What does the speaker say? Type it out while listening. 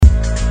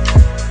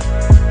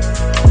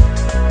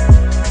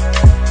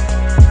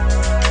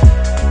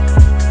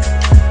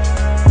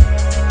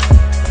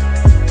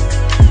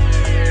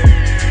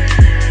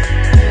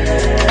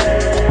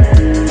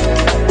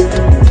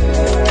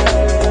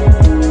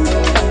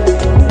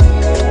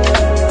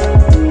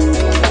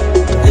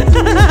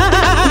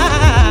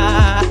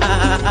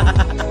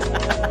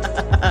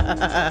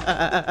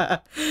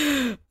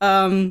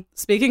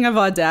Speaking of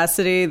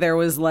Audacity, there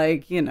was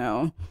like, yet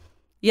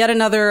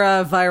another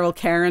viral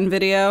Karen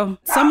video.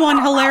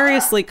 Someone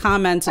hilariously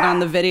commented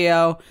on the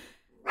video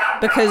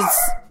because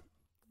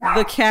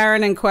the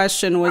Karen in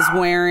question was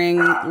wearing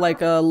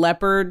like a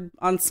leopard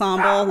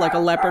ensemble, like a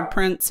leopard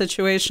print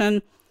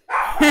situation.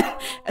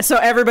 So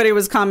everybody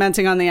was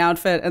commenting on the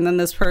outfit, and then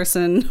this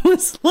person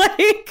was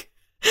like,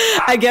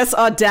 I guess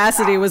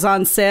Audacity was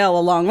on sale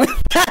along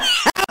with that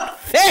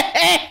outfit.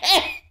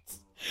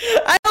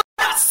 I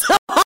laughed so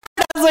hard.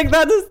 I was like,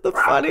 that is the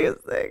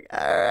funniest thing. All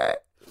right.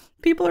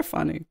 People are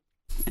funny.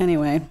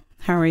 Anyway,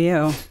 how are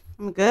you?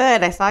 I'm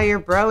good. I saw your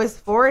bro is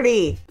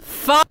 40.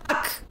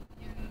 Fuck.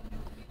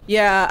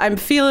 Yeah, I'm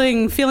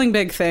feeling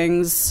big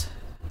things.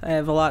 I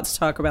have a lot to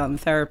talk about in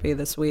therapy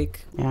this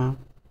week. Yeah.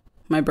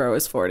 My bro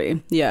is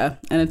 40. Yeah,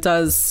 and it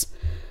does.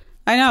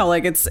 I know,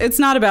 like it's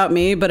not about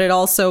me, but it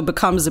also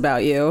becomes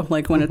about you,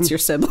 like when it's your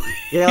sibling.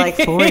 You're like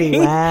 40.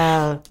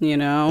 Wow.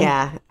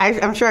 Yeah.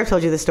 I'm sure I've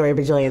told you this story a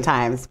bajillion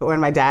times, but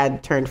when my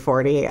dad turned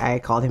 40, I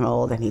called him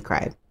old and he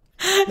cried.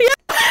 Yeah.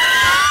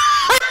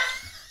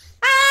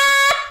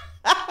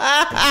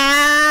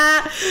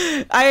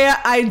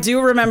 I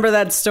do remember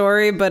that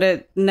story, but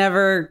it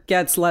never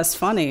gets less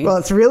funny. Well,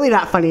 it's really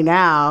not funny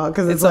now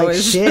because it's like,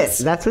 shit,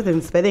 just... that's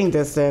within spitting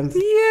distance.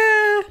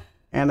 Yeah.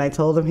 And I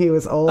told him he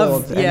was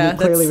old, and he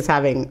clearly was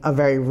having a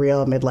very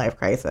real midlife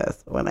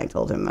crisis when I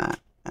told him that.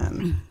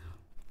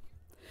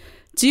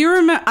 Do you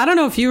remember? I don't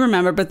know if you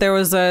remember, but there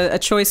was a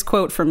choice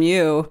quote from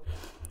you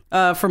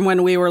from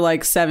when we were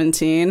like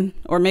 17,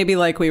 or maybe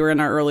like we were in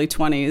our early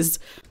 20s.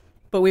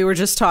 But we were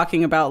just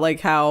talking about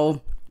like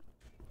how,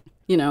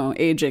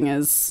 aging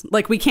is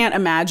like, we can't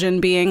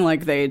imagine being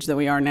like the age that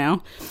we are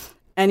now.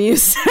 And you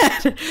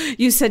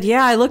said,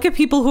 yeah, I look at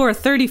people who are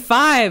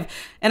 35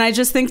 and I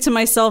just think to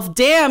myself,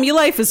 damn, your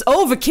life is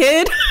over,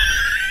 kid.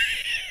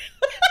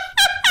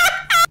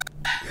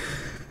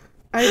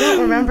 I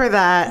don't remember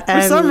that.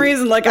 For some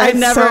reason, like I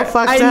never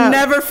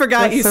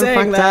forgot that's you so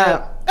saying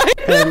that.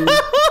 And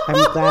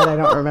I'm glad I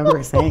don't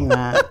remember saying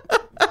that.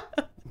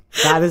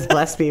 God has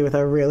blessed me with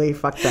a really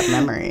fucked up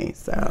memory.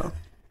 So,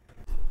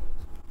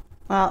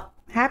 well,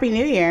 Happy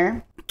New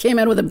Year. Came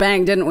in with a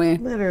bang, didn't we?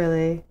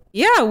 Literally.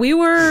 Yeah,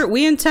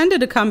 we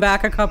intended to come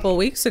back a couple of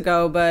weeks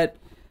ago, but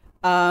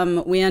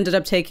we ended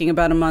up taking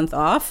about a month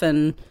off,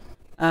 and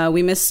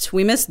we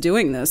missed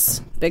doing this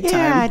big time.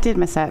 Yeah, I did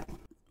miss it.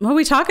 What are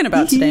we talking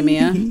about today,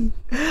 Mia?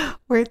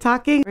 We're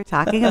talking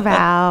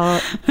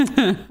about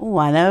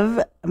one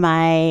of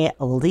my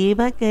oldie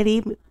but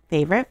goodie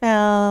favorite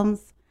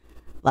films,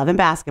 Love and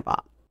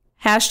Basketball.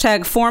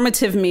 Hashtag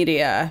formative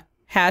media.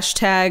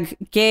 Hashtag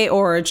gay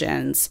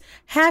origins.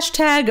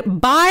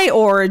 Hashtag bi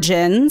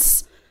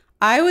origins.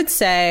 I would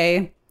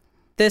say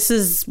this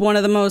is one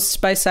of the most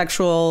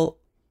bisexual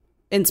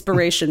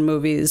inspiration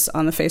movies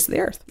on the face of the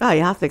earth. Oh,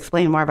 you have to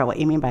explain more about what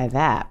you mean by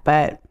that.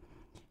 But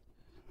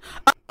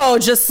oh,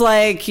 just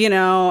like,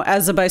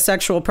 as a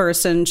bisexual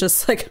person,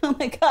 just like, oh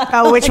my God.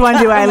 Oh, which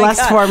one do I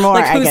lust for more?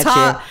 Like, I get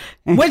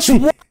you. Which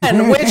one?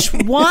 Which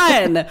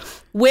one?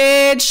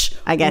 Which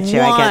I get you.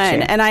 one? I get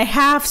you. And I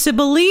have to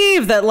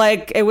believe that,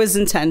 like, it was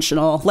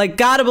intentional. Like,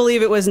 gotta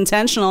believe it was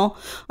intentional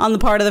on the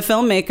part of the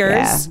filmmakers.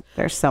 Yeah,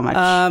 there's so much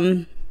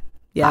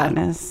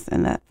hotness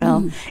in that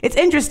film. It's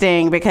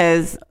interesting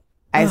because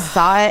I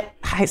saw it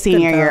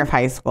senior year of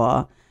high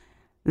school.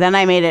 Then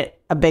I made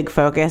it a big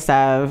focus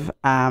of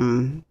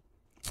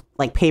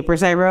like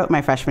papers I wrote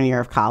my freshman year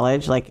of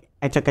college. Like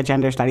I took a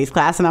gender studies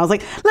class and I was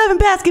like, Love and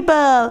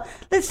Basketball.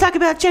 Let's talk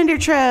about gender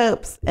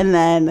tropes. And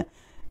then,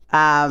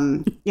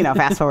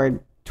 fast forward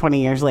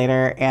 20 years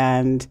later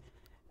and,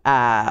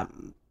 the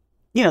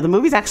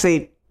movie's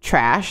actually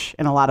trash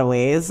in a lot of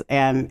ways.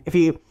 And if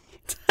you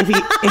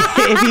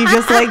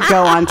just like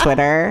go on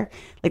Twitter,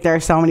 like there are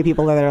so many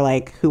people that are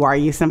like, who are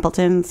you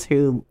simpletons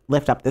who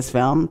lift up this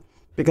film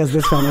because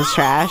this film is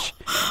trash.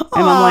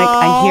 And I'm like,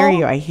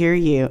 I hear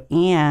you.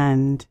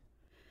 And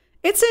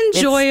it's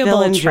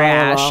enjoyable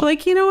trash.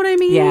 Like, you know what I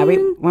mean? Yeah.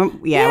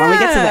 When we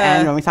get to the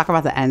end, when we talk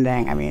about the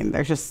ending, I mean,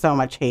 there's just so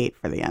much hate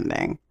for the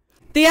ending.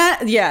 The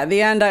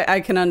end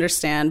I can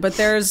understand, but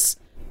there's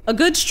a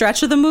good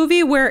stretch of the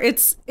movie where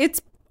it's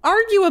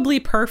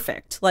arguably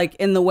perfect, like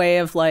in the way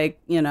of like,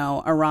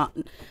 a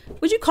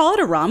would you call it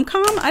a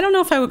rom-com? I don't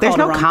know if I would call it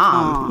a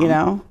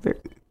rom-com.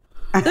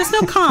 There's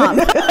no com.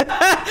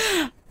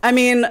 I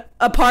mean,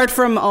 apart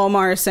from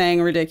Omar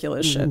saying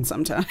ridiculous shit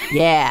sometimes.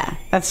 Yeah,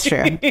 that's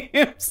true.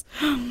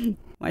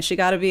 Why she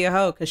gotta be a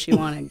hoe? Because she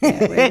wanted to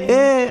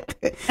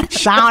get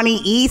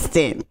Shawnee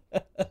Easton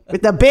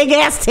with the big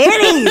ass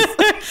titties.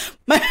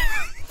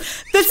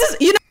 This is,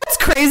 what's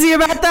crazy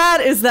about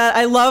that is that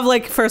I love,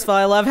 like, first of all,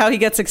 I love how he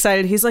gets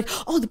excited. He's like,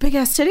 oh, the big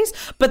ass titties.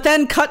 But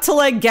then cut to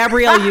like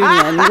Gabrielle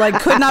Union,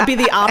 like could not be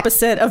the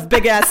opposite of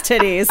big ass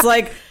titties.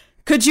 Like,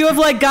 could you have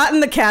like gotten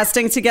the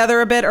casting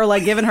together a bit, or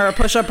like given her a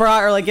push-up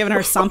bra, or like given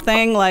her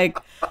something? Like,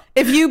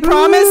 if you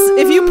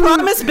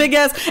promise big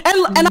ass,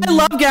 and I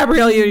love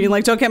Gabrielle Union.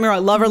 Like, don't get me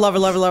wrong, love her.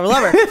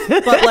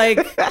 But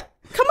like,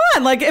 come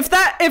on, like if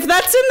that's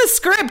in the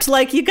script,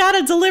 like you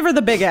gotta deliver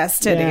the big ass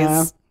titties.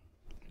 Yeah.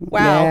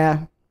 Wow.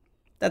 Yeah.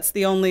 That's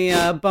the only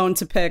bone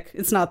to pick.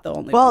 It's not the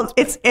only. Well,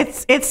 it's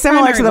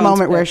similar to the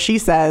moment where she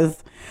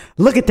says,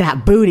 "Look at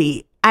that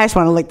booty. I just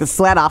want to lick the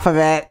sweat off of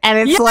it."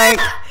 And it's like,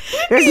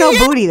 there's no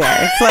booty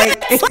there. It's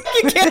like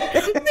you can't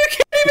even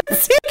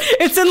see it.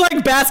 It's in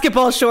like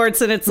basketball shorts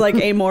and it's like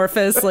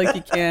amorphous. Like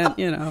you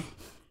can't,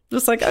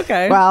 just like,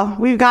 okay. Well,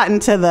 we've gotten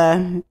to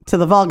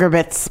the vulgar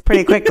bits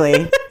pretty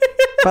quickly,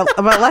 but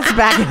let's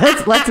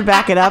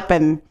back it up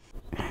and.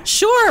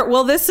 Sure.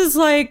 Well, this is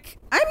like,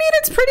 I mean,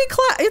 it's pretty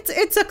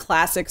it's a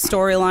classic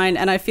storyline,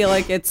 and I feel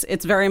like it's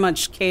very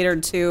much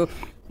catered to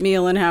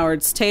Mia Lynn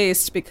Howard's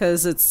taste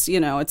because it's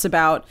it's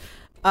about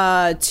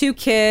two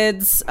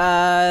kids.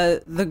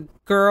 The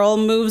girl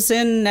moves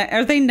in.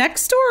 Are they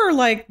next door or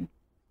like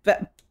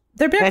they're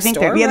next I think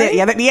door?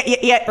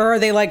 Yeah. Or are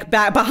they like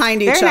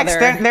behind each other?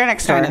 They're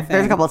next door.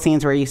 There's a couple of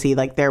scenes where you see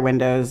like their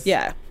windows.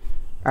 Yeah.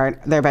 Or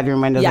their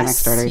bedroom windows are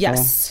next door to each other.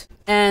 Yes.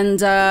 And,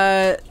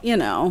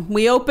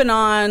 we open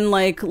on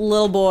like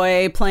little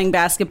boy playing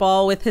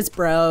basketball with his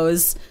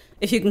bros,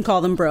 if you can call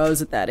them bros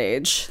at that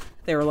age.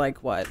 They were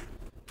like, what,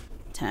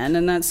 10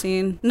 in that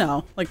scene?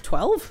 No, like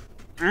 12?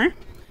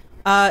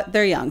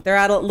 They're young.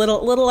 They're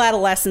little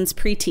adolescents,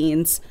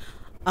 preteens.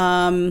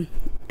 And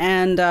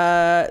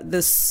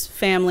this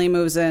family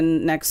moves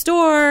in next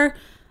door,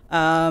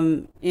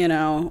 and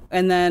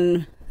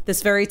then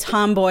this very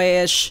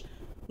tomboyish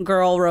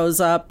girl rose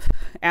up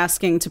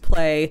asking to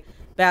play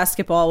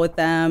basketball with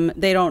them.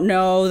 They don't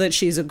know that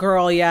she's a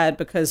girl yet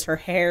because her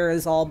hair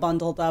is all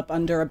bundled up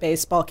under a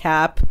baseball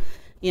cap.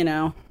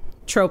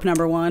 Trope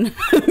number one.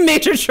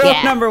 Major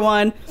trope number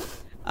one.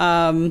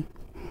 And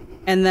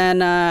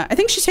then I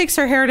think she takes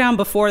her hair down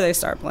before they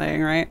start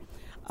playing, right?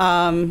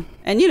 And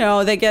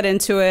they get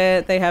into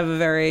it. They have a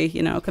very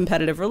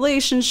competitive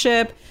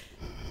relationship.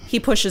 He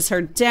pushes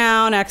her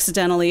down,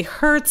 accidentally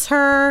hurts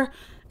her,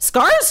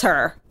 scars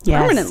her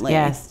permanently.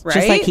 Yes, right?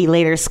 Just like he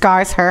later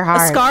scars her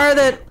heart. A scar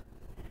that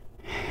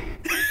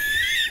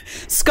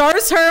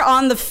scars her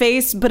on the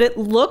face, but it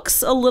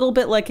looks a little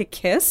bit like a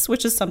kiss,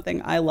 which is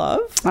something I love,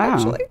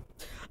 actually.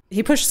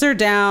 He pushes her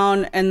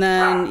down, and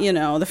then,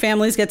 the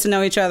families get to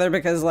know each other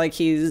because, like,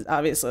 he's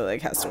obviously,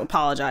 like, has to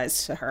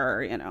apologize to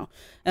her,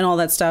 and all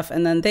that stuff.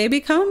 And then they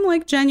become,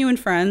 like, genuine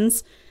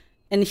friends.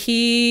 And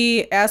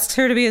he asks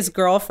her to be his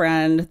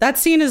girlfriend. That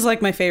scene is,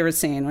 like, my favorite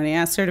scene, when he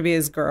asks her to be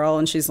his girl,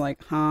 and she's like,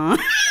 huh?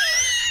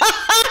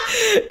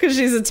 Because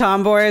she's a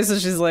tomboy, so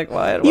she's like,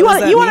 what? You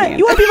want to be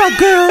my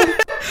girl?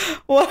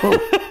 What?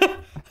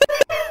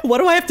 What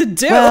do I have to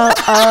do? Well,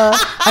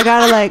 I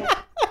gotta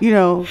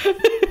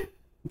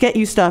get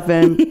you stuff,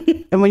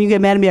 and when you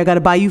get mad at me, I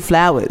gotta buy you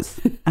flowers.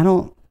 I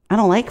don't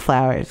like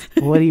flowers.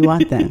 What do you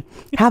want then?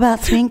 How about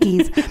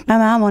Twinkies? My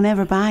mom will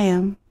never buy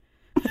them.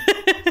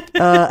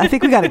 I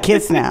think we got a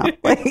kiss now.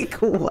 Like,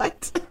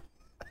 what?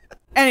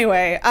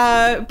 Anyway,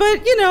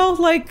 but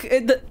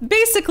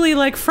basically,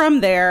 like,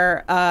 from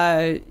there,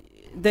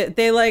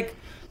 they like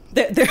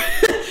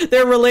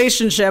their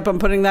relationship, I'm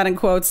putting that in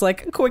quotes,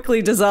 like,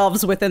 quickly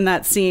dissolves within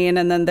that scene,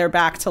 and then they're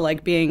back to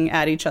like being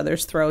at each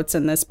other's throats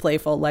in this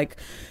playful, like,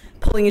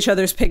 pulling each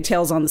other's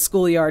pigtails on the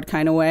schoolyard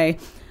kind of way.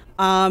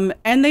 And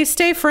they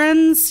stay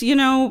friends,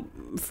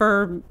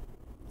 for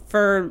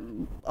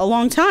a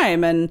long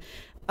time, and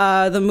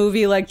the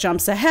movie like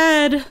jumps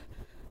ahead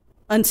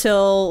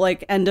until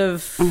like end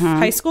of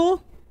high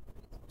school,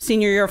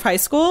 senior year of high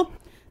school.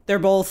 They're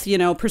both,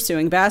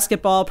 pursuing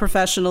basketball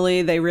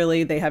professionally.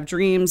 They have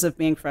dreams of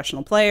being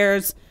professional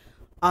players.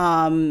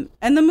 And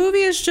the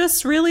movie is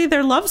just really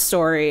their love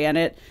story. And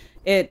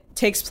it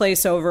takes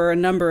place over a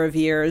number of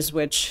years,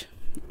 which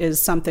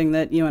is something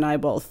that you and I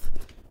both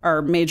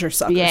are major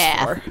suckers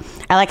for.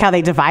 I like how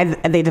they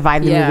divide the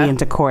movie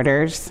into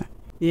quarters.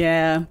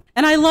 Yeah.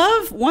 And I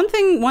love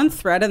one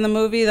thread in the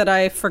movie that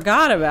I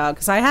forgot about,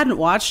 because I hadn't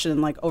watched it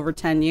in like over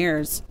 10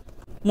 years.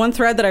 One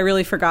thread that I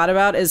really forgot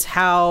about is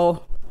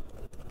how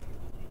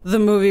the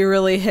movie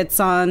really hits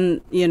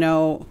on,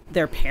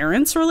 their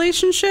parents'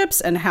 relationships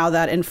and how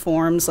that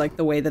informs like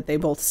the way that they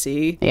both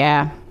see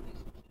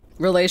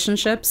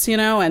relationships,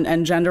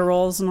 and gender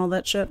roles and all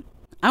that shit.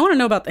 I want to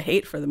know about the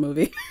hate for the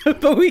movie,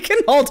 but we can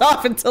hold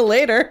off until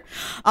later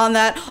on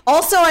that.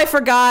 Also, I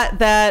forgot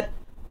that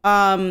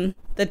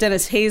that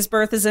Dennis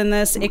Haysbert is in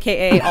this,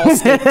 aka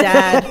Allstate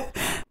Dad.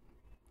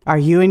 Are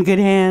you in good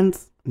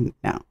hands?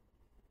 No.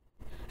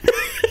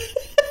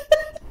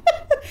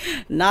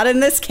 Not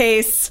in this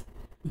case.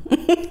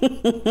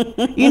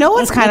 You know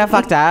what's kind of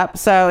fucked up?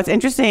 So it's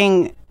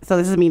interesting. So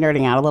this is me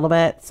nerding out a little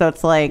bit. So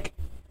it's like,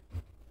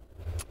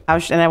 I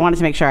wanted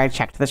to make sure I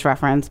checked this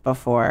reference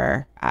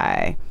before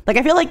I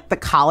feel like the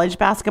college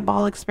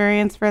basketball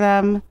experience for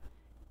them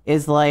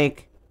is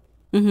like,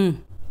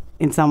 in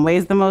some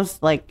ways, the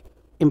most like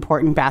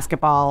important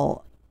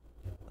basketball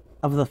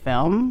of the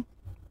film.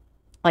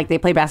 Like, they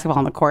play basketball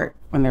on the court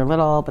when they're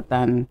little, but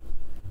then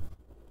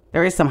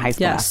there is some high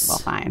school basketball,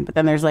 fine. But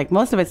then there's like,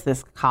 most of it's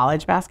this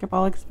college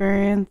basketball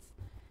experience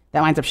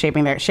that winds up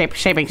shaping their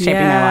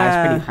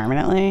lives pretty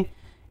permanently.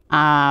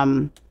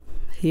 But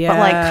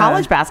like,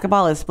 college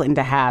basketball is split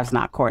into halves,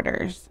 not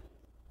quarters.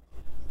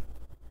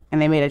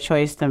 and they made a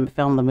choice to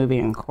film the movie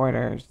in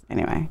quarters.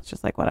 Anyway, it's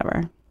just like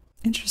whatever.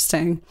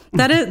 Interesting.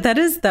 That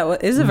is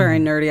a very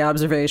nerdy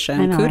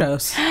observation.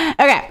 Kudos.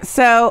 Okay,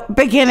 so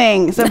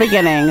beginning.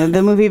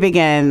 The movie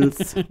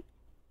begins.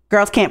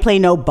 Girls can't play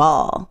no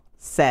ball,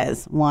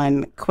 says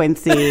one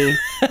Quincy.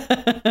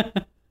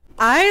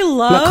 I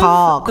love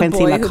McCall. the Quincy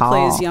boy McCall. who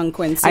plays young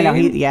Quincy. I know.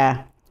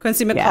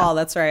 Quincy McCall. Yeah.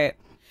 That's right.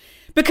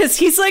 Because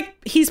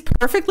he's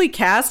perfectly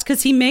cast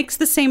because he makes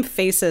the same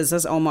faces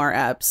as Omar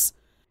Epps.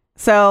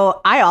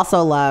 So I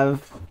also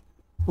love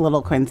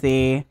little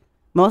Quincy,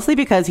 mostly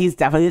because he's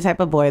definitely the type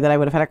of boy that I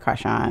would have had a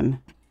crush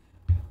on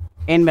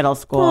in middle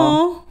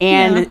school.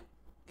 And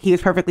he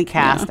was perfectly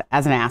cast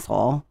as an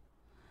asshole.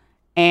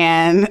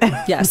 And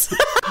yes.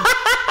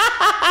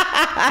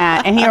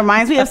 and he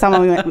reminds me of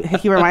someone we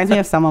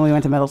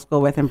went to middle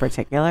school with in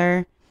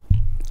particular.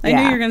 I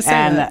knew you were going to say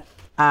that.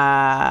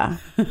 Yeah,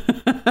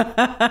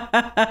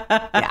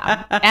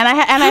 and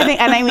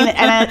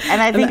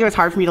I think it was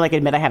hard for me to like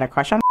admit I had a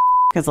crush on him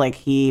because like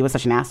he was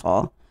such an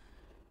asshole,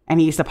 and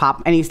he used to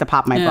pop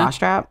my bra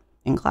strap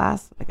in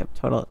class like a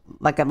total dick.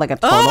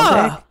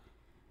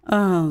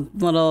 Oh,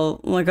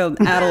 like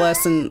an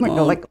adolescent, like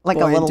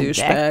a little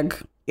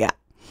douchebag. Yeah.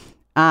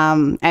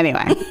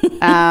 Anyway.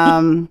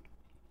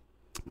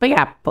 But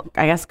yeah,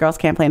 I guess Girls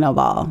Can't Play No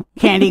Ball.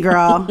 Candy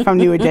Girl from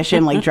New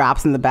Edition like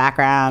drops in the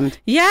background.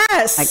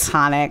 Yes.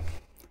 Iconic.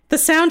 The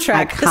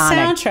soundtrack.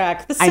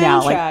 Iconic. The soundtrack. I know,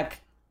 like,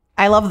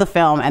 I love the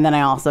film, and then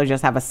I also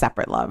just have a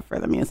separate love for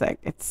the music.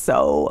 It's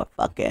so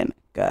fucking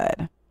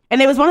good.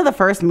 And it was one of the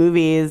first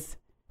movies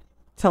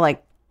to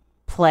like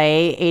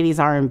play 80s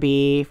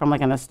R&B from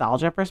like a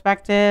nostalgia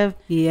perspective.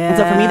 Yeah. And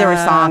so for me, there were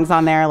songs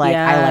on there like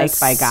I Like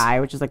by Guy,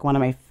 which is like one of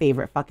my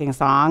favorite fucking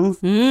songs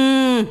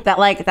that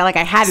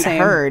I hadn't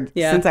heard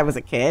since I was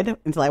a kid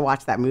until I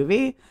watched that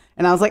movie.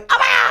 And I was like, oh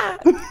my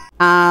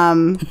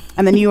God.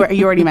 And then you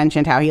already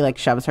mentioned how he like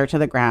shoves her to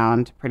the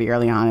ground pretty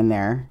early on in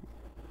their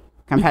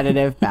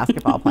competitive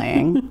basketball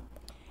playing.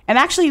 And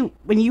actually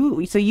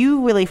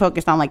you really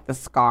focused on like the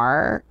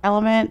scar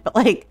element, but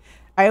like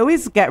I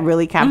always get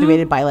really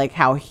captivated by like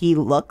how he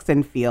looks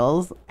and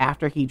feels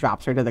after he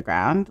drops her to the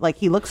ground. Like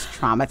he looks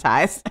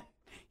traumatized.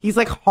 He's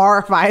like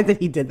horrified that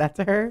he did that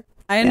to her.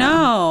 I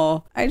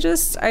know.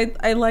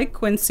 I like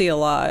Quincy a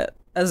lot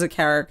as a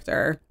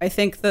character. I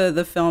think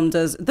the film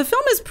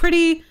is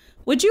pretty.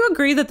 Would you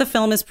agree that the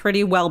film is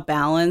pretty well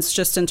balanced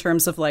just in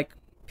terms of like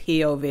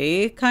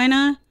POV kind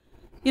of?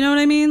 You know what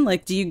I mean?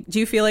 Like, do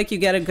you feel like you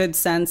get a good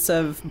sense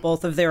of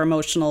both of their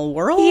emotional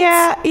worlds?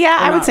 Yeah,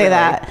 I would say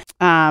that.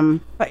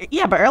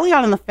 But early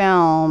on in the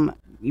film,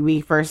 we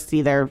first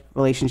see their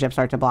relationship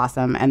start to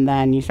blossom, and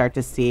then you start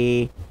to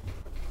see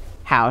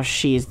how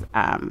she's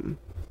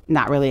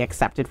not really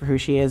accepted for who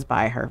she is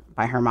by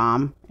her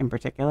mom in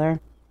particular,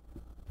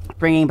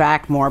 bringing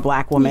back more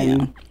Black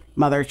woman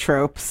mother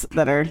tropes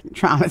that are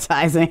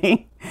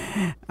traumatizing.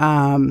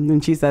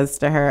 And she says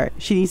to her,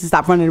 she needs to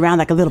stop running around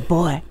like a little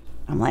boy.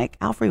 I'm like,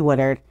 Alfre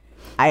Woodard,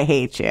 I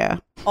hate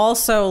you.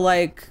 Also,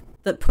 like,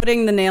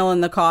 putting the nail in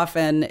the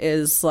coffin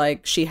is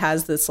like she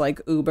has this like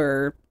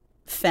uber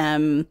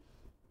femme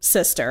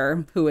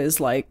sister who is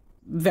like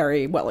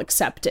very well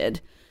accepted,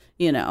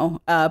 you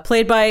know,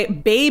 played by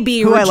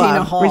baby who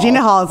Regina Hall.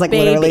 Regina Hall is like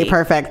literally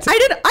perfect.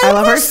 I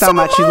love her so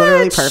much. She's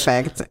literally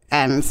perfect,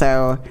 and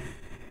so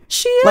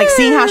she like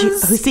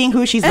is. seeing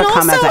who she's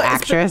become as an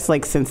actress.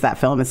 Like since that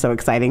film is so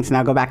exciting to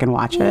now go back and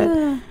watch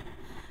it.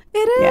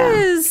 It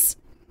is.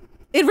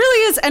 It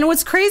really is. And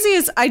what's crazy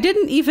is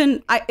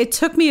it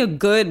took me a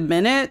good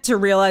minute to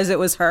realize it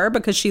was her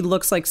because she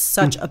looks like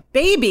such a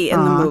baby in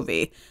the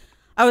movie.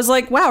 I was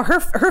like, wow,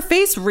 her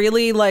face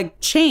really like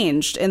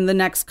changed in the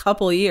next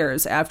couple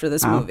years after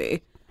this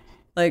movie.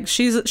 Like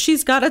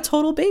she's got a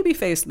total baby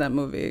face in that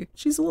movie.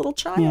 She's a little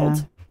child. Yeah,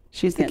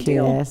 she's the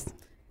cutest.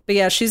 But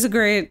yeah, she's a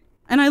great,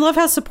 and I love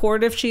how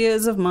supportive she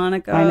is of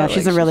Monica. I know,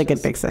 she's a really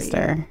good big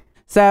sister.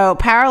 So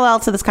parallel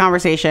to this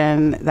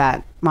conversation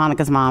that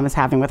Monica's mom is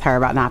having with her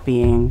about not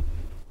being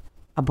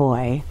a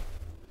boy,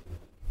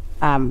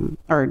 or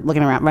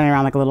running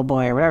around like a little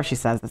boy or whatever she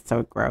says that's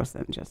so gross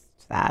and just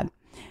sad.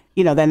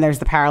 You know, then there's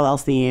the parallel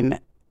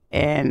scene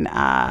in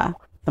the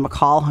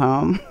McCall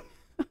home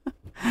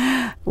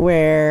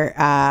where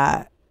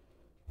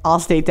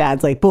Allstate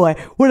dad's like, boy,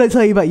 what did I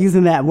tell you about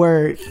using that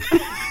word?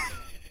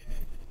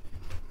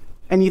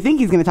 And you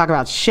think he's going to talk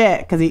about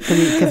shit because he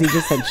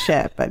just said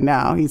shit, but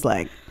no, he's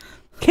like,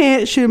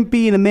 shouldn't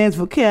be in a man's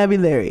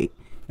vocabulary,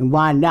 and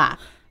why not?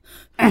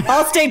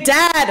 Allstate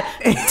dad,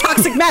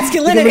 toxic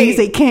masculinity. When you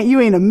say can't, you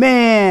ain't a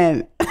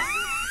man.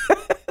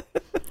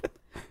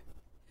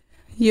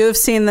 You have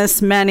seen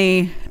this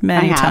many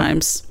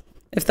times,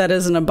 if that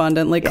isn't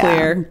abundantly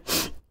clear.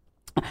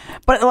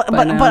 But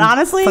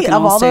honestly,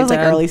 of all those like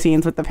early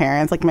scenes with the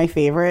parents, like my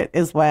favorite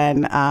is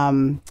when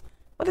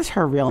what is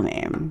her real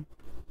name?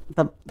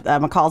 The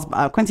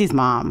McCall's Quincy's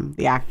mom,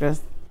 the actress.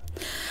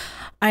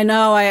 I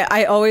know.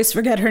 I always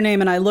forget her name,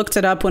 and I looked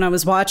it up when I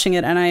was watching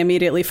it, and I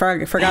immediately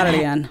forgot it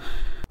again.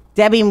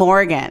 Debbie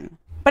Morgan.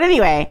 But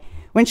anyway,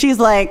 when she's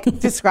like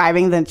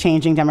describing the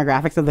changing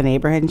demographics of the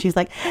neighborhood, and she's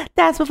like,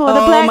 "That's before the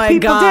Oh black my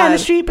people God. down the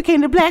street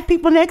became the black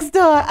people next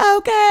door."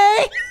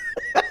 Okay.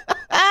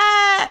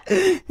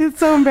 It's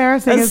so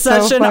embarrassing. It's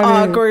such so an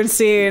funny. awkward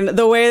scene.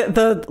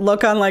 The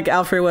look on like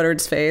Alfre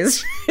Woodard's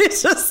face.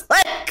 It's just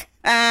like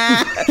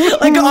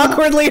like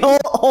awkwardly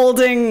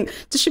holding.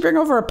 Did she bring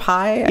over a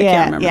pie? I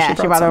can't remember. Yeah,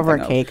 she brought over a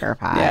something cake or a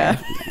pie.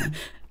 Yeah.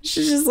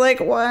 She's just like,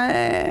 what?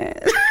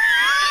 Right.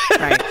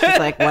 She's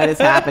like, what is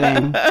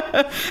happening?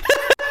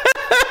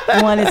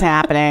 What is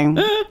happening?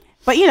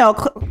 But, you know,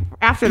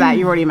 after that,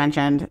 you already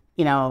mentioned,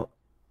 you know,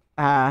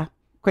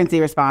 Quincy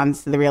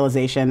responds to the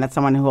realization that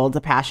someone who holds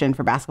a passion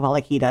for basketball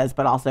like he does,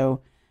 but also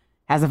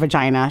has a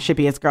vagina, should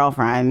be his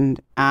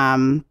girlfriend.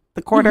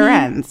 The quarter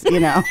ends,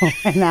 you know,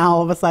 and now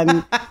all of a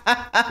sudden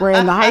we're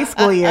in the high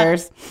school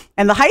years.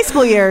 And the high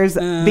school years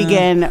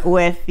begin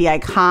with the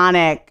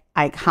iconic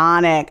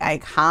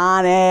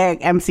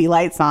MC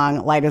Light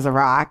song, Light as a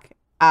Rock.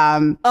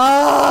 Which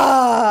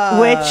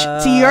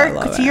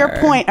to your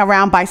point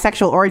around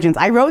bisexual origins,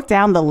 I wrote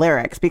down the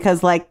lyrics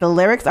because like the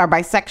lyrics are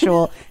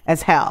bisexual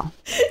as hell.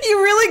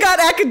 You really got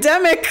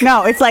academic.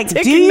 No, it's like,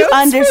 do you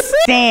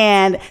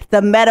understand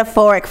the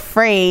metaphoric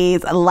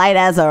phrase light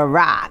as a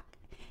rock?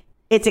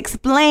 It's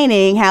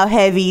explaining how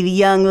heavy the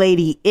young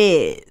lady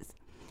is.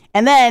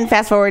 And then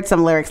fast forward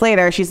some lyrics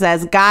later, she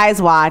says,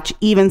 guys watch,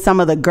 even some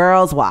of the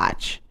girls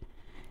watch.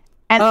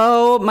 And,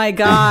 oh my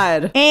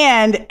God.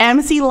 And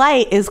MC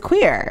Light is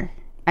queer.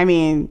 I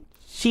mean,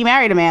 she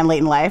married a man late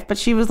in life, but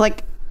she was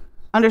like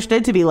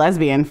understood to be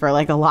lesbian for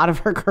like a lot of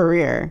her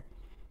career.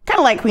 Kind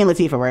of like Queen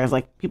Latifah, where it was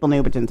like people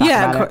knew but didn't talk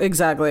about it.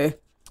 Exactly.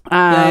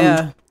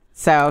 Yeah.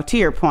 So to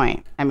your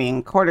point, I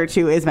mean, quarter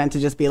two is meant to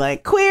just be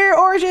like queer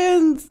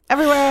origins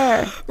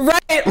everywhere.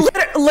 Right.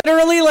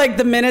 Literally, like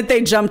the minute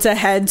they jumped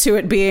ahead to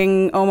it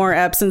being Omar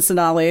Epps and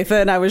Sanaa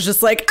Lathan, I was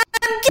just like,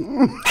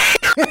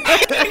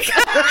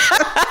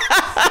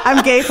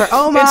 I'm gay for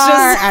Omar.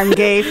 I'm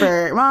gay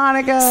for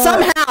Monica.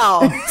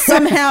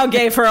 Somehow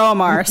gay for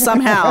Omar.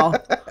 Somehow.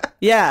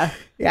 Yeah.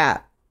 I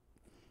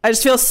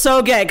just feel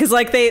so gay because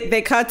like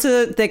they cut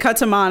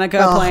to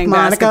Monica playing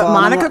basketball.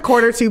 Monica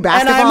quarter two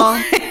basketball.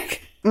 And I'm like,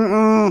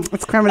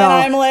 it's criminal.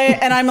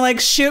 And I'm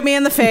like, shoot me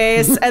in the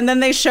face. And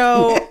then they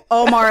show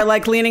Omar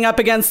like leaning up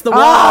against the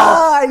wall.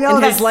 Oh, I know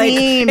that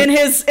scene. In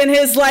his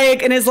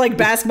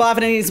basketball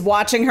outfit, and he's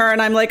watching her,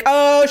 and I'm like,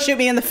 oh, shoot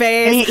me in the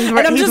face.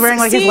 And he's wearing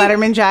like his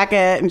Letterman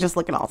jacket and just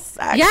looking all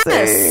sexy.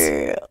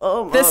 Yes.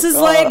 Oh my this is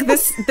God. like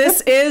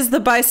this is the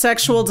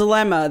bisexual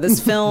dilemma. This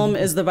film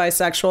is the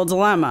bisexual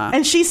dilemma.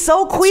 And she's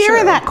so queer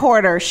in that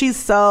quarter. She's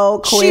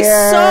so queer. She's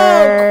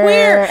so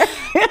queer.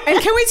 And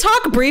can we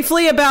talk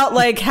briefly about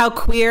like how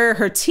queer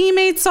her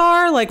teammates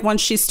are, like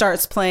once she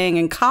starts playing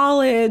in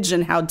college,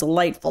 and how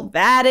delightful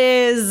that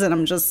is? And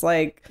I'm just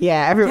like,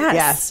 it was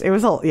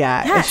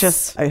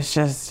it's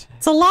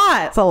a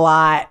lot.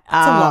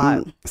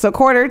 So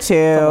quarter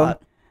two,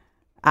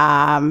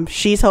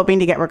 she's hoping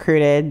to get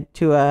recruited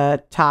to a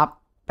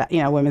top,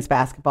 women's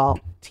basketball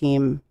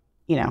team,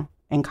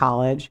 in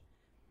college.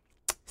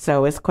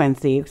 So is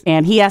Quincy,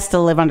 and he has to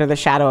live under the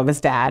shadow of his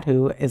dad,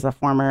 who is a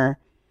former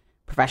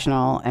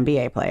professional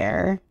NBA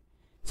player.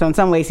 So in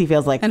some ways he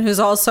feels like, and who's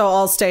also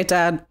All-State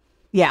dad.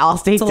 Yeah,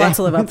 All-State dad. It's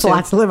a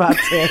lot to live up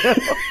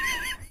to.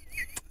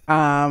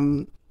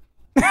 I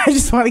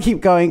just want to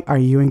keep going. Are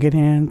you in good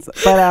hands?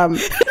 But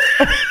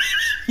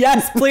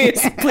yes,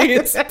 please. But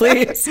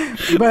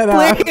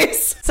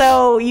please.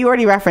 So you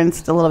already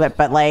referenced a little bit,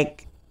 but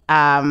like,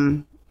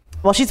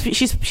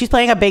 she's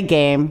playing a big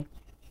game,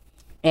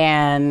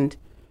 and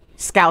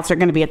scouts are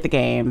going to be at the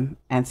game,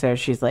 and so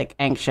she's like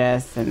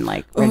anxious and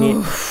like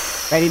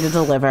ready to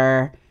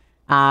deliver.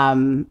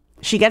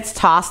 She gets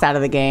tossed out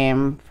of the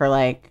game for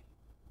like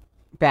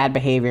bad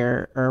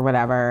behavior or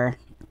whatever,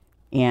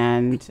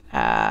 and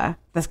the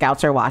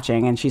scouts are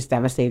watching, and she's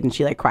devastated, and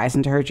she like cries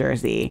into her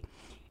jersey,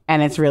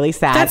 and it's really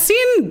sad. That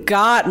scene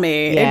got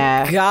me.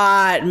 Yeah. It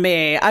got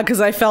me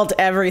because I felt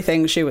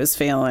everything she was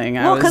feeling.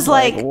 I was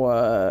like,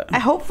 what?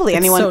 Hopefully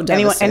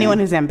anyone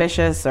who's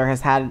ambitious or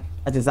has had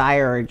a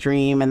desire or a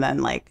dream, and then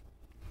like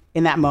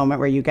in that moment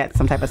where you get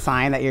some type of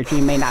sign that your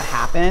dream may not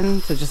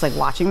happen, so just like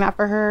watching that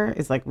for her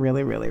is like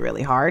really, really,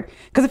 really hard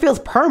because it feels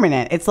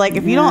permanent. It's like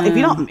if you don't,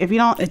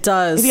 it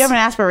does. If you have an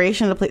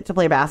aspiration to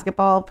play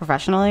basketball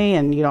professionally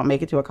and you don't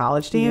make it to a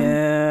college team,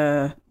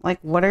 like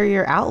what are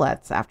your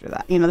outlets after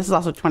that? This is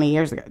also 20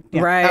 years ago,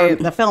 right?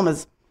 The film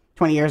is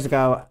 20 years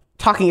ago,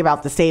 talking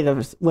about the state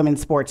of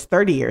women's sports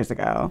 30 years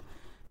ago.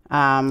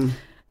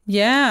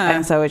 Yeah,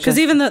 and so it's because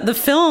even the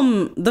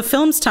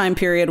film's time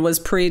period was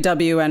pre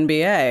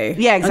WNBA.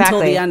 Yeah, exactly. Until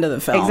the end of the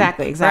film.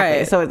 Exactly.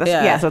 Right. So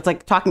so it's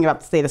like talking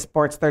about the state of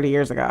sports 30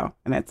 years ago,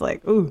 and it's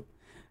like, ooh.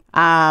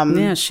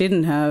 Yeah, she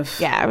didn't have.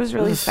 Yeah, it was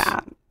really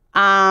sad.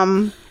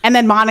 And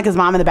then Monica's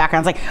mom in the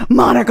background is like,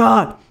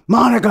 Monica,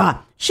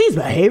 she's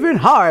behaving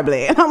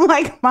horribly, and I'm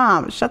like,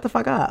 Mom, shut the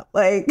fuck up,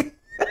 like,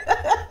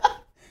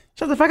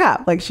 shut the fuck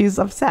up, like she's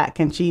upset.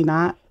 Can she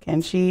not?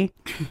 Can she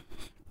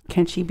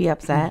be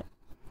upset?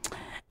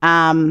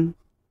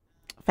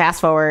 Fast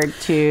forward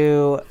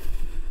to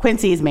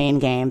Quincy's main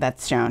game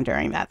that's shown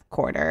during that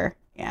quarter.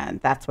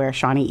 And that's where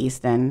Shawnee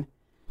Easton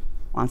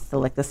wants to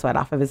lick the sweat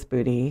off of his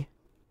booty.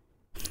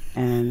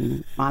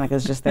 And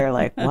Monica's just there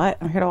like, what?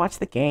 I'm here to watch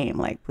the game.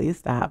 Like, please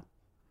stop.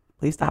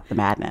 Please stop the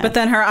madness. But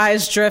then her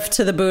eyes drift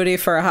to the booty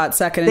for a hot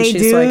second, and they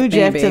she's do like,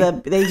 drift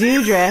maybe. they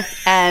do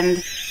drift.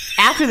 And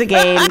after the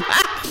game,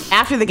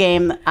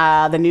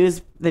 the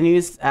news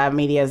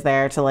media is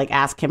there to like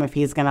ask him if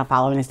he's going to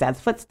follow in his dad's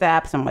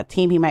footsteps and what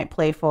team he might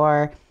play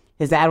for.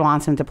 His dad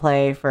wants him to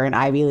play for an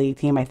Ivy League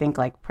team, I think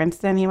like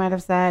Princeton, he might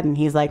have said. And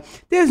he's like,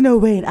 there's no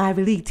way an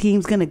Ivy League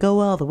team's going to go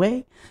all the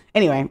way.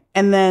 Anyway,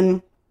 and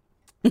then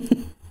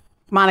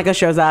Monica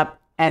shows up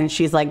and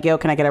she's like, yo,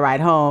 can I get a ride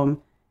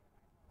home?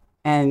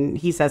 And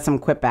he says some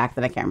quip back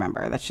that I can't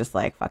remember. That's just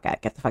like,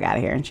 get the fuck out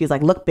of here. And she's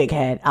like, look, big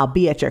head, I'll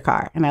be at your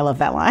car. And I love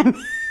that line.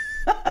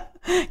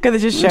 Because it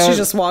just shows. She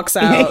just walks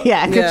out.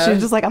 Yeah, because she's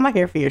just like, I'm not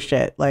here for your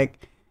shit.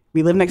 Like,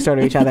 we live next door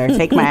to each other.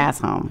 Take my ass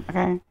home.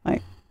 Okay?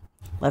 Like,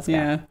 let's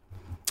go.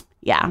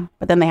 Yeah.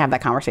 But then they have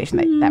that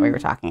conversation that we were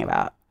talking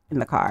about in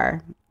the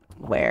car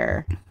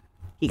where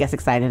he gets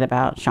excited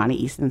about Shawnee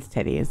Easton's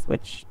titties,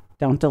 which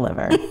don't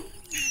deliver.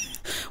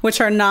 Which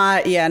are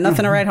not,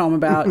 nothing to write home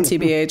about,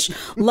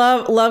 TBH.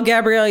 Love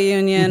Gabrielle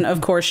Union. Of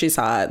course she's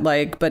hot,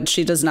 like, but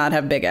she does not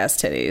have big ass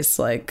titties,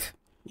 like.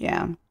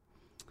 Yeah.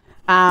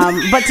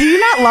 But do you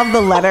not love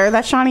the letter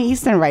that Shawnee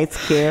Easton writes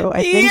Q?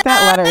 I think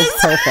that letter is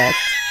perfect.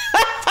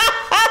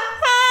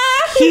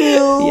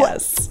 Q.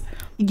 Yes.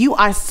 You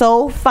are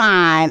so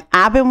fine.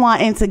 I've been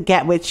wanting to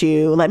get with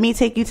you. Let me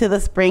take you to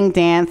the spring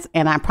dance,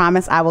 and I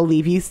promise I will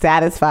leave you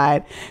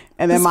satisfied.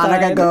 And then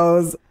Monica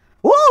goes,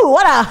 woo,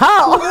 what a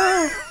hoe.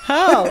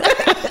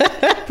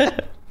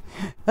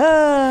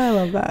 I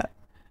love that.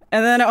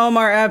 And then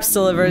Omar Epps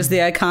delivers the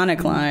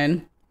iconic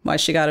line, why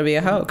she gotta be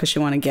a hoe? Because she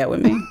want to get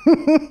with me.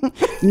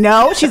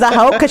 No, she's a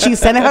hoe because she's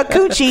sending her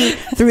coochie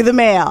through the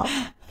mail.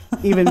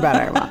 Even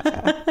better,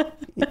 Monica.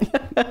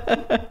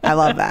 I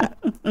love that.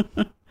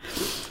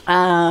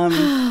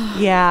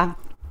 Yeah.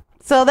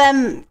 So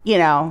then,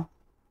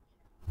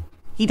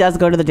 he does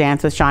go to the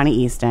dance with Shawnee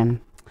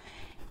Easton.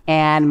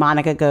 And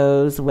Monica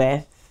goes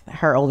with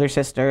her older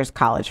sister's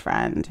college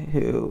friend,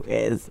 who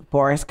is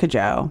Boris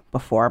Kodjoe,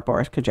 before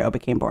Boris Kodjoe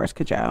became Boris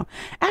Kodjoe.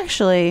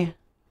 Actually,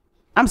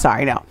 I'm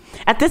sorry, no.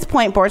 At this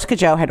point, Boris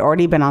Kodjoe had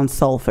already been on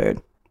Soul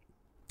Food.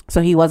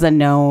 So he was a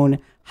known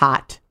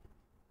hot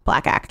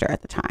black actor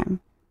at the time.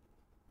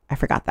 I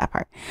forgot that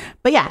part.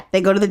 But yeah,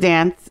 they go to the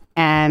dance,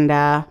 and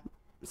Sanaa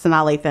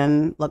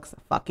Lathan looks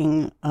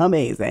fucking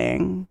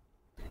amazing.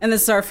 And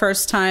this is our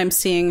first time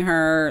seeing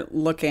her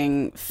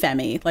looking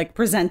femmy, like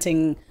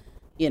presenting,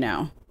 in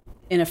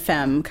a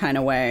femme kind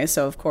of way.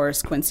 So of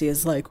course Quincy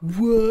is like,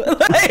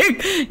 what?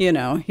 Like,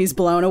 he's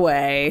blown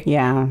away.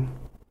 Yeah.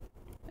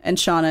 And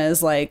Shauna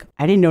is like,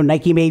 I didn't know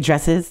Nike made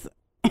dresses.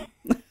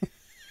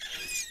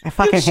 I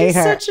fucking hate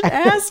her. She's such an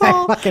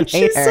asshole.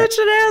 She's such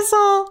an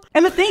asshole.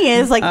 And the thing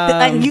is, like,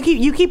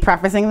 you keep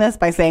prefacing this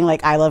by saying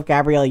like, I love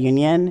Gabrielle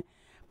Union,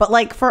 but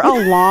like for a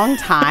long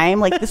time,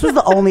 like this was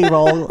the only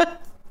role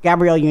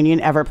Gabrielle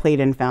Union ever played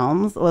in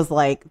films, was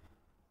like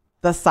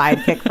the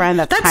sidekick friend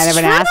that's kind of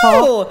an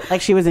asshole. Like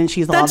she was in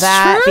She's All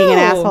That, being an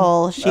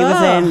asshole. She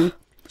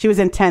was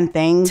in 10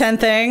 Things. 10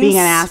 Things. Being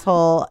an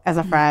asshole as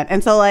a friend.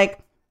 And so like,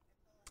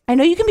 I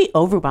know you can be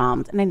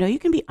overwhelmed and I know you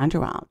can be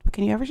underwhelmed, but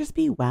can you ever just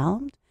be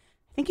whelmed?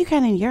 I think you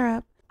can in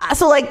Europe.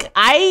 So like,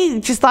 I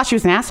just thought she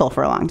was an asshole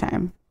for a long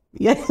time.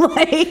 Yeah,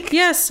 like.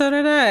 Yes, so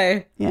did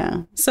I.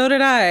 Yeah. So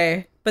did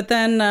I. But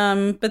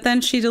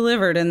then she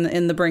delivered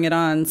in the Bring It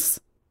Ons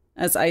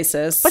as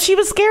Isis. But she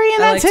was scary in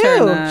that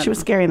too. She was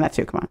scary in that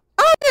too. Come on.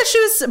 Oh yeah, she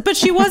was, but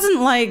she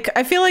wasn't like.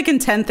 I feel like in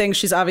 10 Things,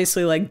 she's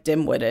obviously like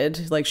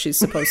dim-witted. Like she's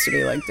supposed to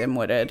be like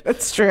dim-witted.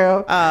 It's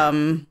true.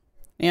 And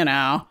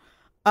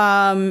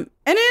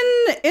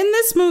in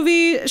this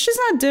movie, she's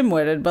not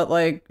dim-witted, but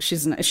like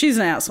she's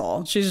an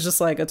asshole. She's just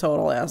like a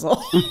total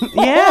asshole.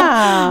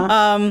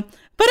 Yeah.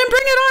 But in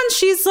Bring It On,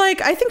 she's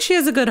like, I think she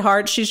has a good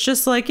heart. She's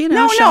just like,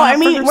 No. I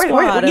mean,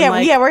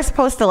 we're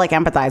supposed to like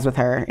empathize with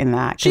her in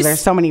that because there's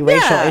so many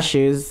racial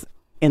issues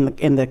in the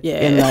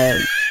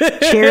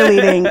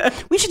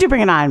cheerleading. We should do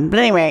Bring It On, but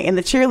anyway, in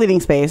the cheerleading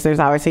space, there's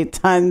obviously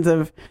tons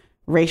of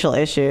racial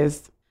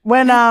issues.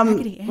 When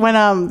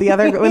the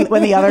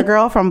other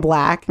girl from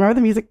Black, remember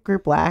the music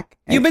group Black?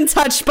 You've been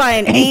touched by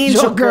an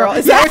angel girl.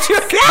 Is that what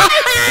you're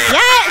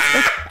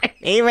Yes.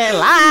 Favorite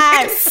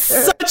line. It's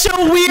such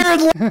a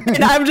weird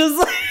line. I'm just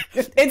like,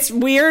 it's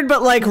weird,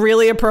 but like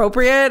really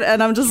appropriate.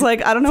 And I'm just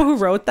like, I don't know who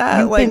wrote that.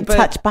 You've like, been but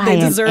touched by they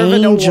an deserve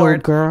angel an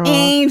award. Girl.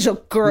 Angel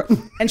girl.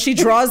 And she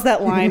draws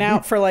that line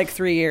out for like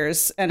 3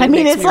 years, and it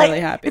makes me really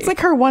happy. It's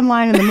like her one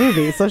line in the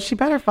movie, so she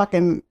better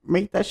fucking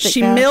make that shit. She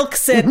count.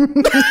 milks it.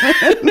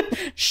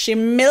 She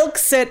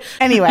milks it.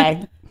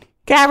 Anyway.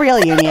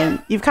 Gabrielle Union,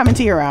 you've come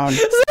into your own.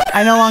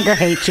 I no longer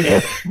hate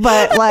you,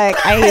 but like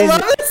I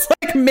love this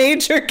like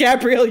major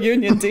Gabrielle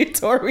Union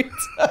detour we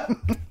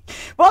took.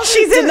 Well,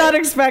 she did not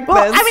expect this.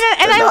 I mean,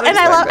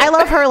 I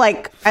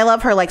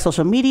love her like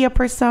social media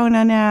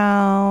persona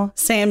now.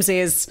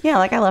 Samesies. Yeah,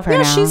 like I love her.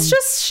 Yeah, now.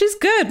 she's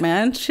good,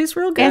 man. She's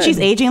real good, and she's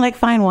aging like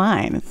fine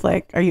wine. It's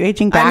like, are you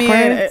aging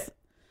backwards?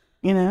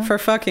 For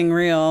fucking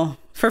real.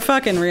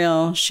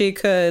 She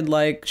could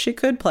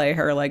play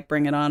her like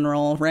Bring It On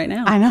role right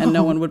now. I know, and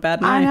no one would bat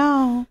an eye. I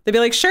know. They'd be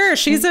like, sure,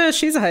 she's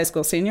a high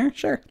school senior,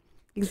 sure.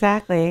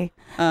 Exactly.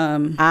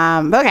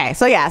 Okay,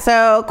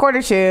 so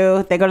quarter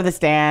 2, they go to this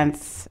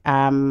dance.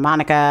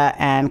 Monica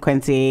and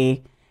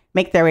Quincy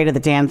make their way to the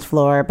dance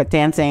floor, but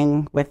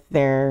dancing with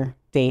their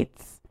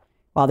dates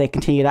while they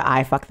continue to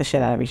eye fuck the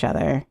shit out of each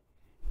other.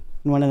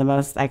 In one of the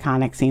most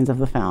iconic scenes of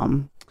the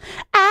film.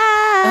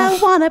 I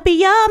wanna be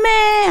your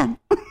man.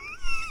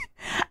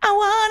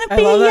 I wanna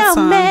be your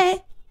man.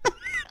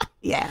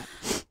 Yeah.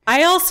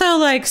 I also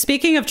like,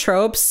 speaking of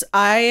tropes,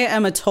 I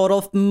am a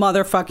total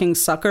motherfucking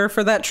sucker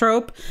for that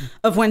trope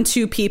of when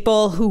two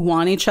people who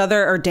want each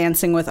other are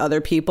dancing with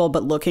other people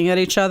but looking at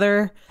each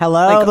other.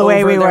 Hello, like, the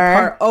way we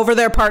were. Over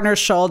their partner's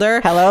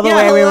shoulder. Hello, the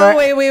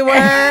way we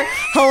were.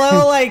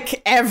 Hello, like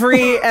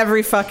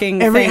every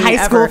fucking every thing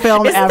high school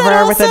film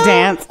ever with a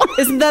dance.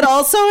 Isn't that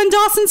also in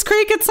Dawson's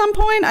Creek at some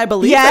point? I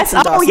believe yes.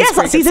 That's in Dawson's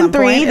Creek season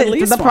 3,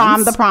 point,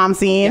 the prom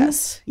scene.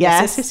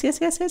 Yes.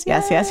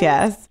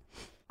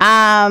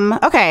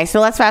 Okay, so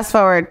let's fast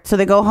forward. So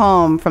they go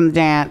home from the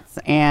dance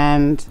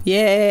and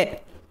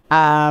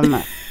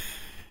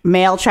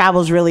mail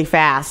travels really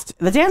fast.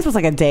 The dance was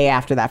like a day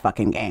after that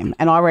fucking game.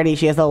 And already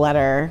she has a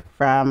letter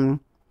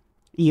from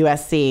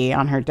USC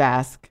on her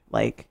desk,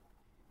 like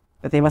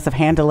that they must have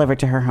hand delivered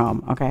to her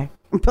home. Okay.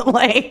 But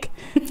like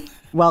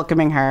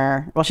welcoming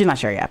her. Well, she's not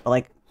sure yet, but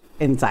like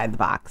inside the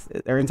box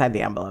or inside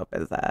the envelope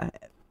is a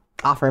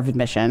offer of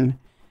admission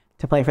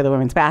to play for the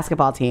women's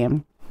basketball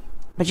team.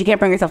 But she can't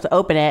bring herself to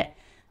open it.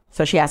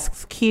 So she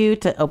asks Q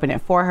to open it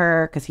for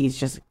her because he's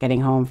just getting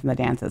home from the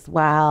dance as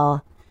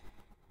well.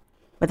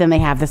 But then they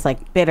have this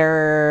like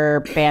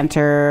bitter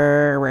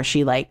banter where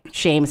she like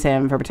shames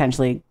him for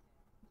potentially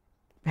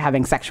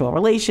having sexual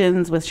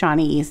relations with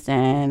Shawnee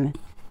Easton.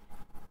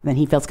 Then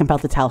he feels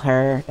compelled to tell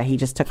her that he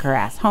just took her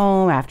ass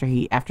home after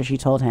she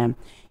told him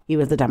he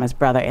was the dumbest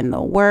brother in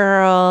the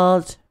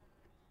world.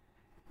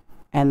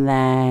 And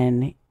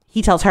then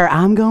he tells her,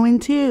 I'm going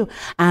too.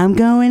 I'm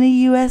going to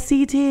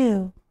USC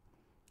too.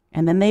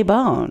 And then they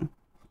bone.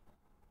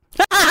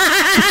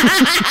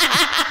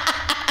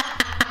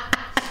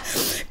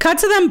 Cut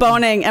to them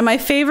boning. And my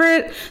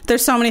favorite,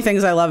 there's so many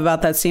things I love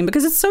about that scene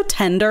because it's so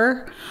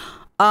tender.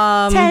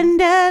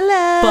 Tender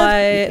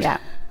love.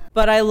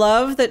 But I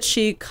love that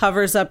she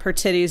covers up her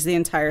titties the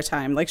entire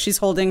time. Like she's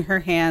holding her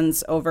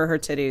hands over her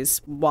titties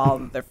while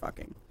they're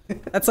fucking.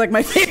 That's like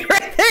my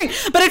favorite thing.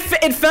 But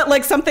it felt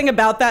like something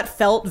about that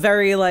felt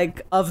very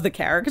like of the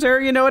character.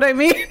 You know what I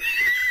mean?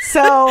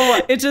 So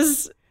it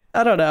just,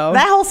 I don't know.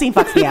 That whole scene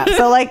fucks me up.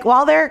 So like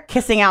while they're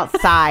kissing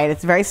outside,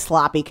 it's very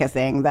sloppy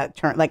kissing that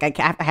turn like I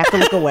have to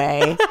look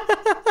away.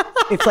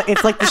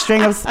 It's like the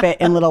string of spit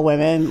in Little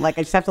Women. Like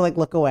I just have to like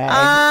look away.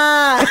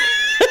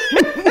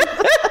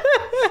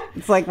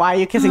 It's like, why are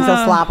you kissing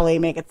so sloppily?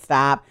 Make it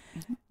stop.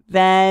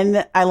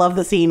 Then I love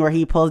the scene where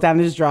he pulls down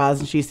his drawers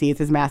and she sees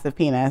his massive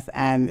penis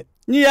and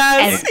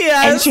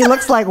and she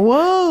looks like,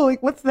 whoa,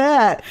 like what's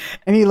that?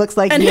 And he looks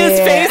like, and his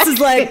face is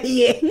like,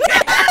 yeah.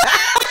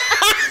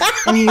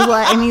 and he's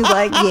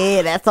like,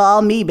 yeah, that's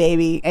all me,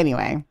 baby.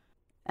 Anyway.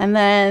 And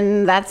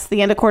then that's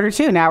the end of quarter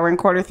 2. Now we're in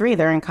quarter 3.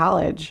 They're in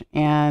college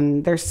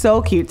and they're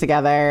so cute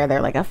together.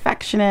 They're like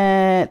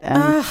affectionate.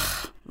 And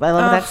I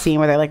love that scene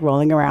where they're like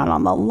rolling around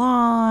on the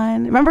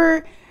lawn.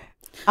 Remember,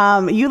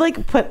 you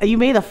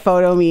made a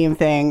photo meme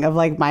thing of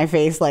like my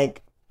face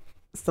like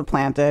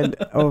supplanted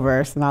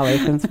over Sanaa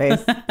Lathan's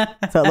face.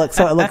 So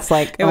it looks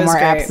like Omar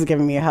Epps is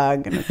giving me a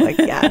hug, and it's like,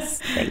 yes,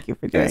 thank you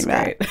for doing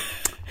that. Great.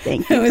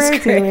 Thank you for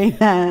doing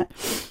that.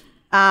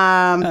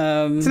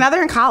 So now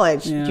they're in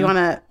college. Yeah. Do you want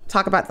to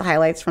talk about the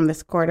highlights from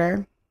this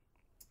quarter?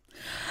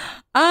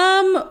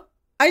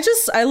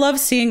 I love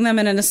seeing them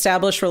in an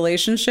established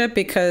relationship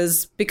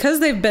because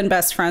they've been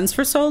best friends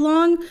for so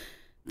long.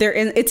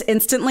 It's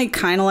instantly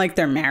kind of like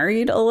they're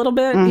married a little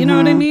bit. You know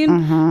what I mean?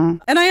 Mm-hmm.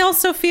 And I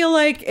also feel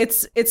like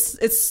it's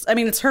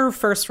her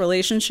first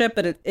relationship,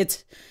 but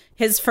it's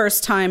his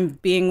first time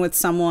being with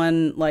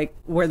someone like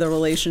where the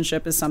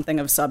relationship is something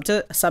of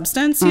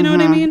substance. You know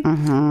what I mean?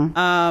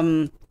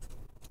 Mm-hmm.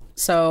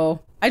 So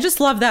I just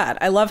love that.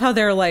 I love how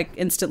they're like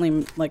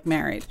instantly like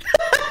married.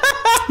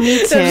 Me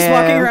too. They're just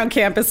walking around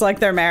campus like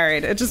they're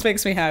married. It just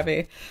makes me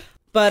happy.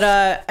 But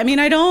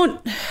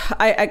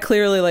I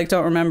clearly like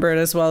don't remember it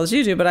as well as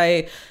you do, but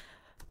I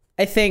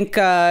think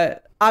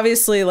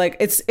obviously like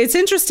it's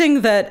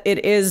interesting that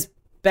it is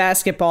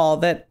basketball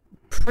that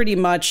pretty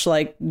much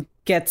like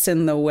gets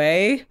in the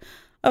way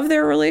of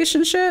their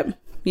relationship,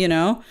 you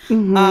know?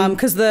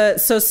 Because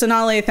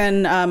Sanaa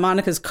Lathan,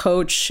 Monica's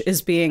coach,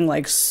 is being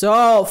like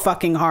so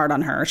fucking hard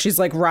on her. She's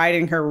like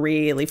riding her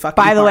really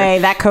fucking hard. By the way,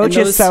 that coach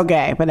is so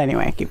gay, but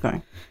anyway, keep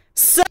going.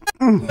 So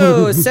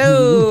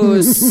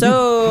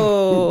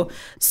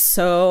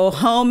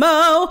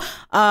homo.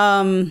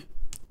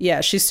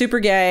 Yeah, she's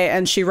super gay,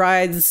 and she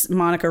rides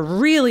Monica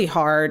really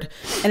hard,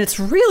 and it's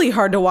really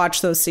hard to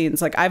watch those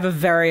scenes. Like, I have a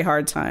very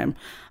hard time.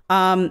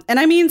 And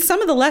I mean,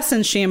 some of the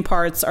lessons she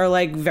imparts are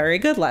like very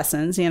good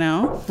lessons, you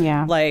know?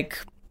 Yeah. Like,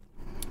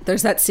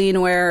 there's that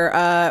scene where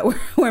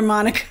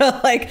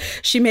Monica, like,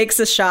 she makes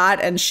a shot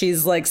and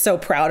she's like so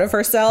proud of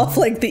herself,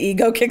 like the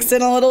ego kicks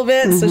in a little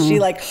bit. So she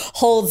like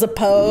holds a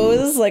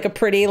pose, like a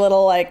pretty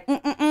little like,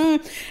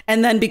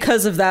 and then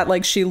because of that,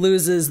 like she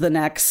loses the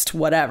next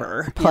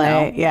whatever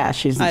play. You know? Yeah,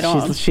 she's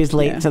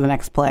late to the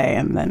next play,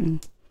 and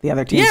then the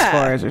other team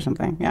scores or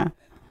something. Yeah.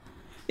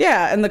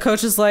 Yeah, and the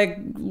coach is like,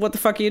 "What the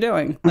fuck are you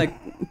doing?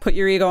 Like, put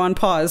your ego on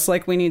pause.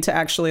 Like, we need to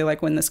actually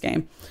like win this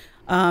game."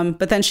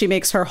 But then she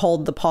makes her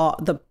hold the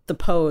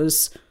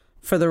pose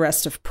for the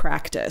rest of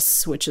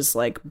practice, which is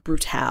like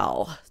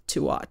brutal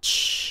to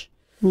watch.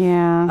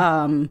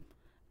 Yeah.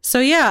 So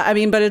yeah, I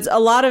mean, but it's a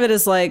lot of it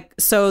is like,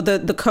 so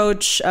the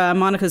coach,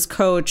 Monica's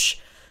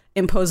coach,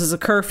 imposes a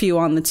curfew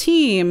on the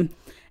team,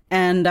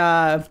 and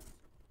at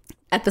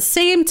the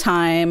same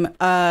time,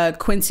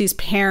 Quincy's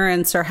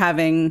parents are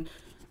having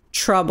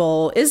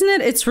trouble. Isn't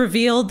it? It's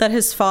revealed that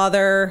his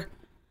father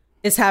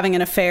is having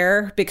an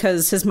affair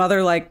because his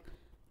mother like.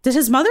 Did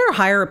his mother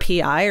hire a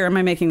PI, or am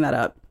I making that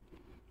up?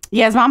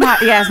 Yeah, his mom.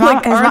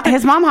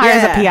 His mom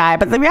hires a PI,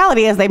 but the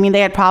reality is,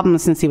 they had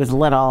problems since he was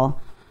little.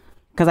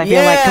 Because I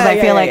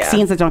feel like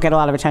scenes that don't get a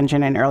lot of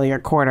attention in earlier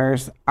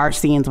quarters are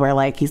scenes where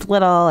like he's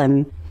little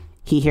and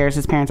he hears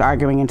his parents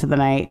arguing into the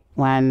night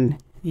when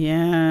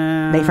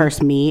they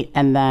first meet,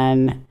 and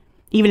then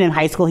even in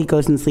high school he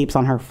goes and sleeps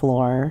on her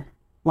floor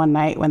one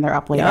night when they're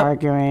up late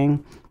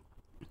arguing,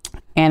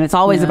 and it's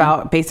always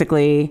about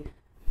basically.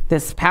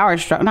 This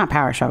not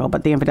power struggle,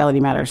 but the infidelity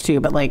matters too.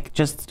 But like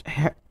just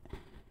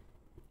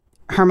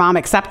her mom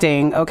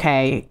accepting,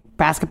 okay,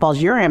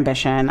 basketball's your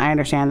ambition. I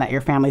understand that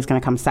your family's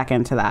going to come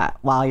second to that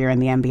while you're in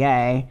the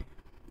NBA.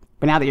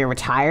 But now that you're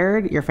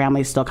retired, your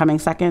family's still coming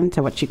second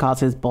to what she calls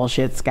his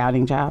bullshit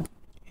scouting job.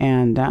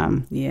 And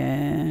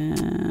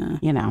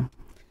you know,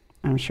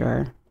 I'm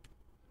sure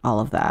all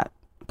of that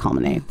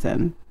culminates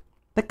in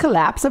the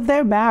collapse of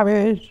their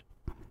marriage.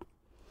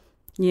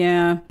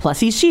 Yeah. Plus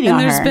he's cheating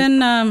on her. And there's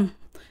been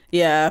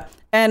yeah.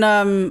 And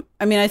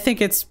I mean, I think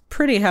it's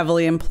pretty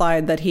heavily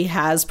implied that he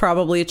has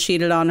probably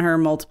cheated on her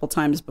multiple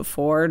times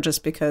before,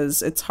 just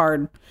because it's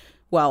hard.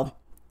 Well,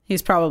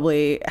 he's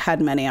probably had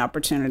many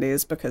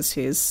opportunities because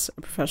he's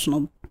a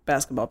professional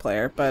basketball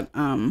player. But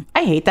I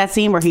hate that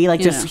scene where he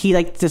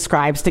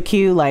describes to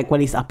Q like what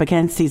he's up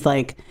against. He's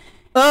like,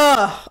 you know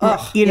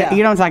what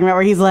I'm talking about?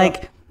 Where he's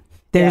like,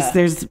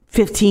 there's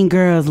 15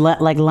 girls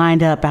like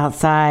lined up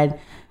outside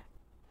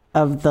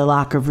of the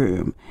locker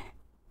room,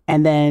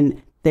 and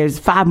then there's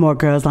 5 more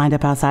girls lined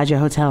up outside your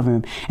hotel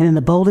room. And then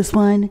the boldest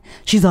one,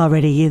 she's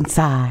already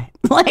inside.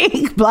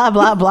 Like, blah,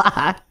 blah,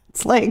 blah.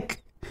 It's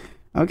like,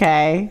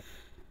 okay,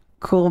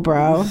 cool,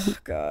 bro. Oh,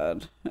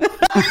 God.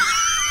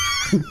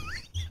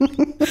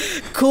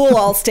 Cool,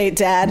 Allstate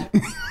dad.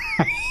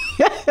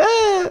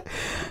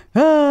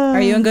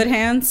 Are you in good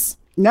hands?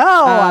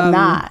 No, I'm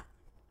not.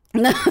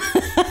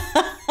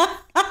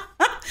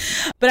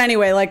 But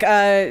anyway, like,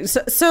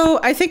 so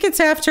I think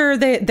it's after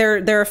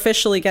they're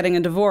officially getting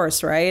a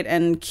divorce, right?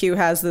 And Q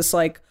has this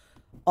like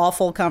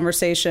awful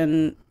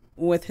conversation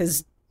with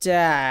his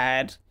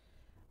dad.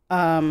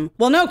 Well,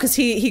 no, because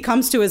he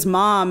comes to his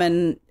mom,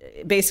 and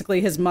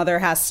basically his mother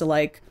has to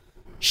like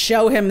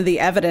show him the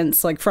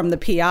evidence, like from the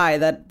PI,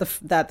 that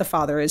the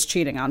father is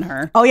cheating on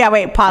her. Oh yeah,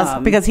 wait, pause,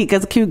 because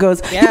Q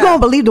goes, "You gonna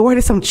believe the word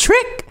of some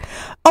trick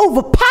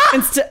over pop?"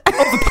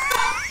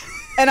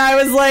 And I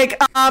was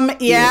like,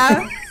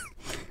 yeah.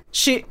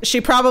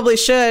 She probably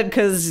should,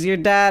 because your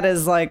dad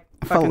is like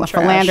fucking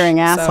philandering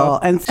asshole.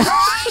 And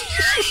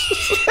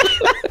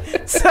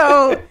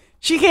so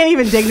she can't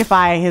even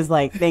dignify his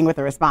like thing with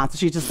a response.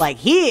 She's just like,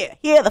 here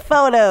are the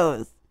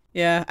photos.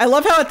 Yeah, I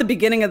love how at the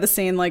beginning of the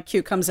scene, like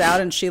Q comes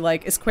out and she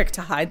like is quick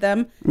to hide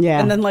them. Yeah,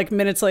 and then like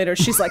minutes later,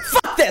 she's like,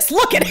 "Fuck this!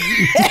 Look at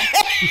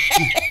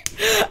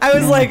it." I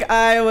was like,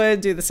 I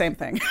would do the same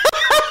thing.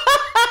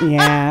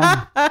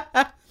 Yeah.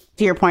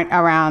 To your point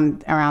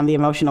around the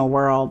emotional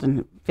world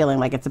and feeling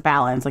like it's a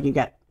balance, like you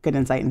get good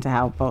insight into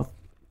how both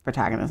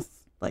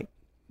protagonists like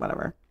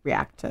whatever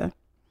react to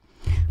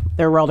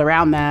their world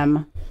around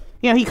them.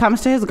 You know, he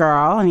comes to his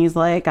girl and he's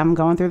like, I'm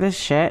going through this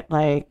shit.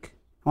 Like,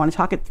 I want to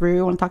talk it through.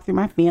 I want to talk through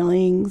my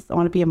feelings. I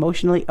want to be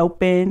emotionally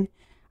open.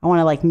 I want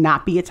to like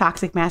not be a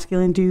toxic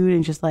masculine dude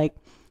and just like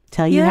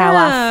tell you how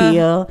I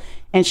feel.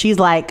 And she's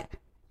like,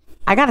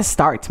 I got to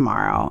start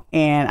tomorrow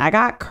and I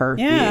got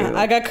curfew. Yeah,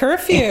 I got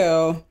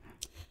curfew.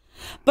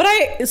 But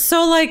I had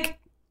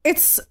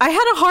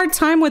a hard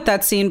time with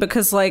that scene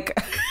because like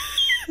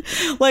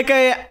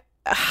I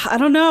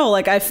don't know,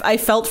 like I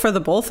felt for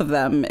the both of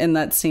them in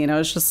that scene. I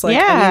was just like,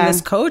 I mean, this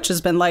coach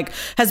has been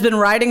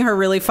riding her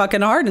really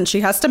fucking hard, and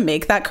she has to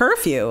make that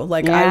curfew.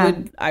 Like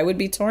I would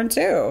be torn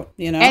too,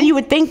 you know. And you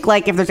would think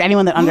like if there's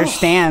anyone that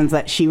understands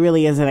that she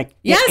really isn't a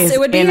it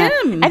would be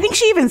him. I think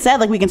she even said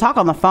like we can talk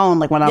on the phone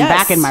like when I'm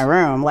back in my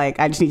room. Like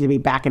I just need to be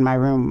back in my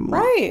room.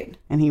 Right.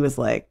 And he was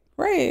like,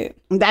 Right.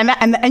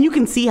 And you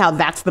can see how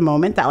that's the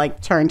moment that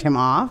like turned him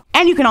off.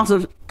 And you can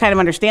also kind of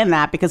understand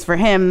that because for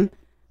him,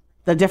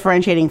 the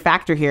differentiating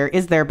factor here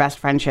is their best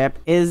friendship,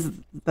 is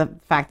the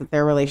fact that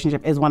their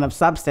relationship is one of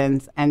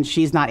substance, and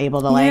she's not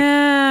able to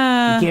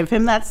like give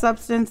him that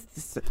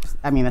substance.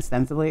 I mean,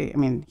 ostensibly, I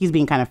mean, he's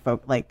being kind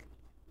of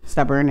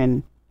stubborn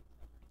and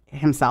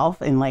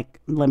himself and like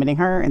limiting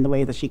her in the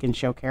way that she can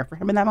show care for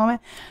him in that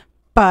moment.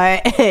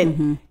 But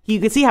you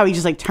could see how he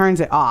just like turns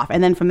it off.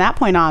 And then from that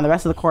point on, the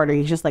rest of the quarter,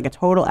 he's just like a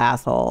total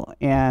asshole.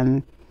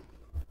 And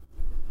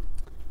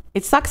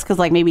it sucks because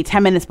like maybe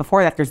 10 minutes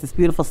before that, there's this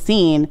beautiful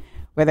scene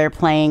where they're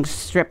playing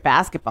strip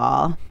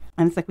basketball.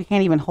 And it's like, we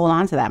can't even hold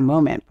on to that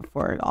moment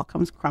before it all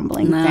comes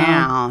crumbling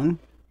down.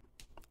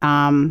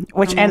 And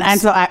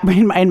so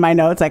in my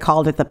notes, I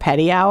called it the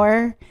petty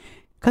hour.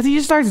 Because he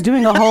just starts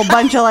doing a whole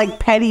bunch of like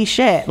petty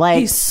shit. Like,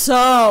 he's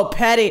so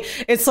petty.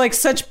 It's like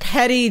such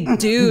petty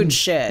dude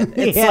shit.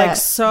 It's like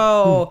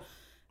so,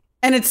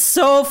 and it's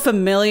so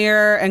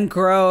familiar and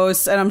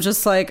gross. And I'm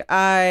just like,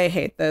 I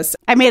hate this.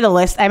 I made a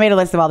list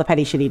of all the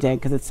petty shit he did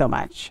because it's so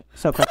much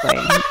so quickly.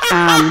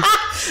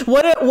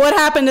 What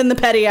happened in the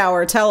petty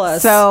hour? Tell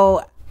us.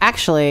 So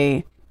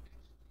actually,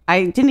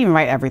 I didn't even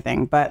write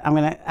everything, but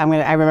I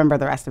remember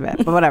the rest of it.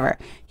 But whatever.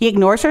 He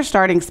ignores her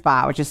starting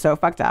spot, which is so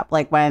fucked up.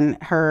 Like when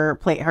her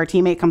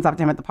teammate comes up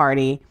to him at the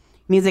party,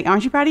 and he's like,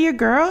 "Aren't you proud of your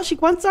girl? She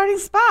won starting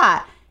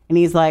spot." And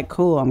he's like,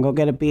 "Cool, I'm gonna go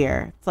get a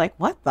beer." It's like,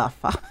 what the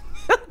fuck?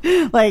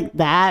 Like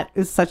that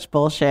is such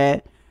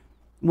bullshit.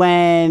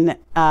 When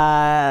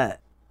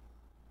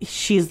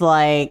she's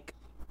like,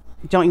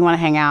 "Don't you want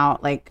to hang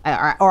out? Like,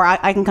 or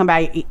I can come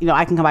by. You know,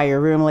 I can come by your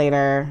room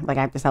later. Like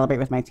I have to celebrate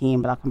with my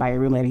team, but I'll come by your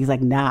room later." He's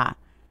like, "Nah.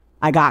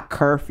 I got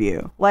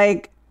curfew."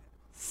 Like,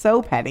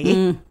 so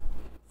petty.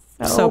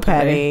 So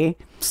petty.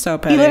 So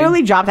petty. He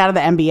literally dropped out of the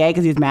NBA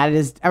because he was mad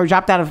at or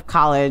dropped out of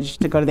college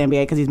to go to the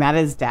NBA because he's mad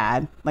at his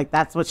dad. Like,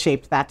 that's what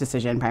shaped that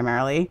decision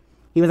primarily.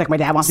 He was like, my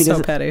dad wants me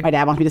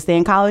to stay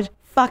in college.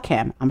 Fuck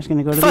him. I'm just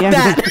gonna go to the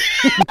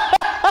NBA.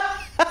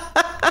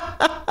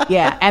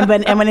 Yeah, and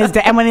when his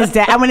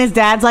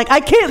dad's like, "I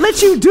can't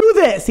let you do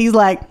this," he's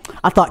like,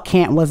 "I thought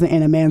can't wasn't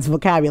in a man's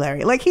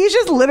vocabulary." Like he's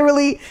just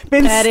literally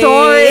been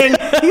storing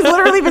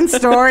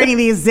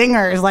these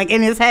zingers like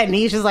in his head, and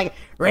he's just like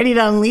ready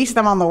to unleash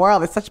them on the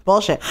world. It's such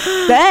bullshit.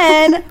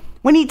 Then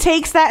when he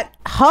takes that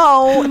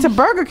hoe to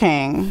Burger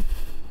King,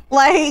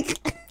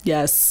 like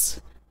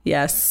yes, he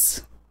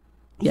takes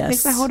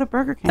that hoe to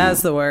Burger King.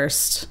 That's the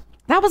worst.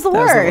 That was the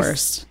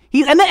worst.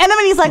 And then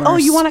when he's like, "Oh,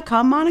 you want to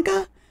come,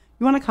 Monica?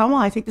 You want to come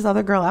while I take this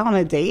other girl out on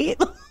a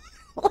date?"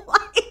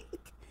 Like,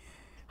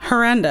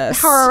 horrendous.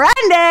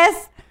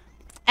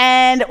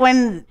 And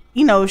when,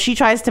 you know, she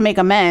tries to make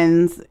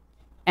amends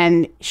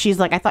and she's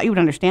like, "I thought you would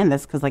understand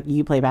this because like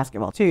you play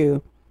basketball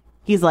too."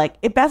 He's like,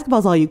 "If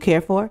basketball's all you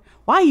care for,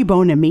 why are you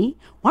boning me?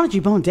 Why don't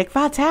you bone Dick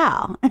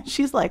Vitale?" And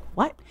she's like,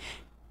 "What?"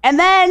 And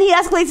then he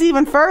escalates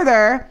even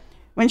further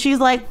when she's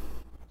like,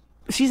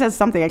 she says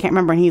something, I can't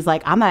remember. And he's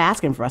like, "I'm not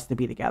asking for us to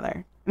be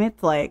together." And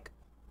it's like,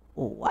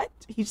 what?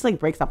 He just like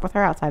breaks up with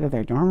her outside of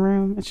their dorm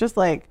room. It's just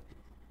like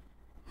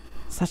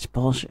such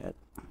bullshit.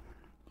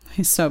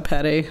 He's so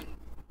petty.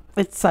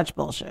 It's such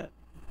bullshit.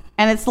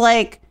 And it's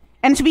like,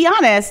 and to be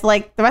honest,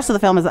 like the rest of the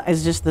film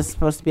is just this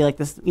supposed to be like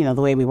this, you know,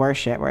 the way we were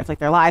shit, where it's like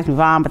their lives move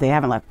on, but they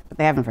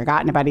haven't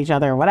forgotten about each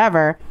other or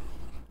whatever.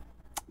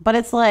 But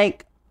it's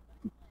like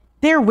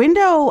their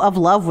window of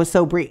love was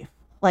so brief.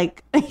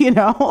 Like, you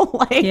know,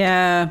 like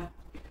they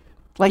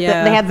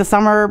had the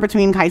summer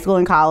between high school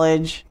and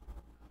college.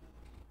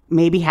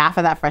 Maybe half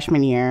of that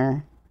freshman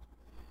year.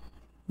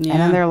 Yeah.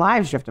 And then their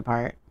lives drift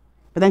apart.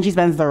 But then she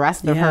spends the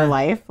rest of her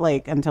life,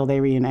 like, until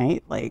they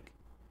reunite, like,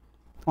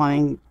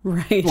 wanting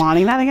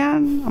that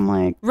again. I'm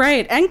like...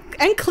 Right. And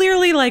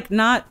clearly, like,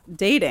 not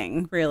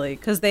dating, really.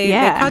 Because they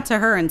cut to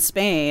her in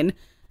Spain,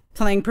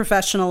 playing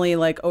professionally,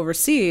 like,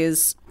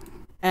 overseas.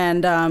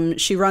 And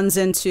she runs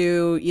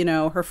into, you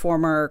know, her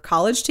former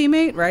college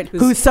teammate, right?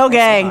 Who's so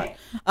gay.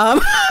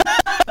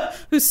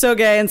 Who's so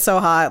gay and so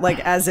hot, like,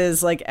 as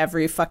is, like,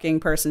 every fucking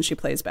person she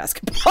plays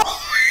basketball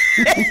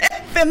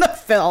in the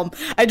film.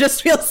 I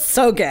just feel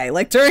so gay.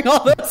 Like, during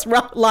all those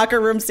locker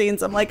room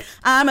scenes, I'm like,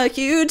 I'm a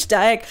huge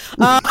dyke.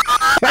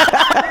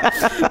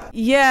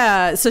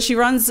 Yeah, so she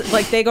runs,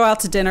 like, they go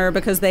out to dinner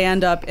because they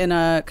end up in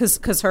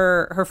because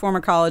her former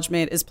college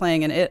mate is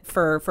playing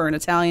for an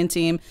Italian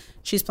team.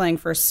 She's playing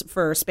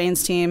for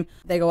Spain's team.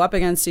 They go up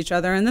against each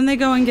other, and then they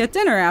go and get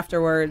dinner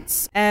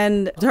afterwards.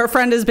 And her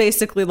friend is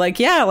basically like,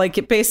 yeah,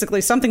 like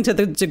basically something to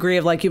the degree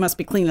of like, you must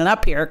be cleaning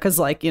up here because,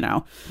 like, you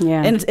know,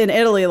 in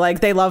Italy, like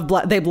they love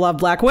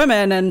black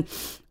women, and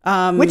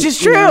which is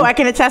true. You know, I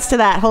can attest to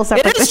that whole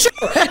separate. It is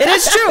true. It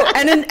is true.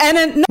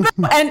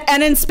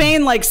 And in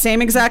Spain, like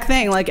same exact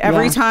thing. Like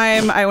every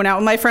time I went out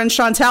with my friend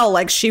Chantel,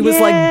 like she was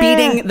like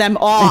beating them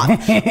off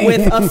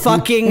with a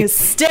fucking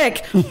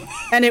stick,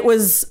 and it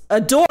was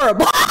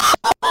adorable.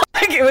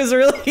 Like it was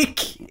really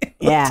cute.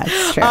 Yeah,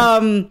 it's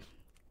true.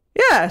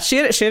 Yeah, she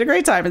had a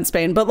great time in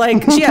Spain. But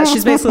like,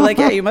 she's basically like,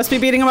 yeah, you must be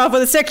beating him up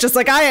with a stick just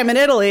like I am in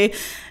Italy.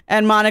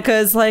 And Monica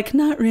is like,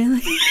 not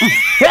really.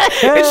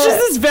 It's just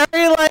this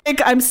very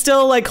like, I'm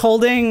still like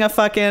holding a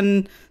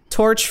fucking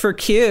torch for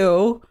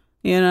Q,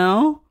 you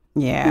know?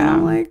 Yeah. And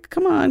I'm like,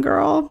 come on,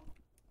 girl.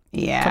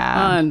 Yeah.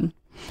 Come on.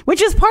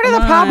 Which is part of the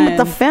problem with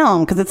the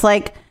film, because it's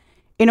like,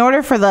 in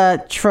order for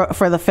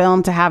the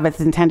film to have its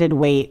intended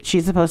weight,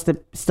 she's supposed to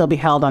still be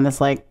held on this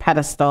like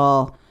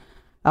pedestal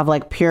of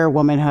like pure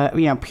womanhood,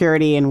 you know,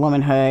 purity and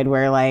womanhood,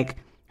 where like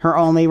her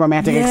only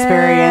romantic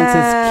experience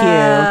is Q.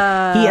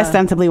 He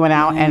ostensibly went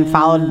out and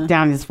followed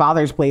down his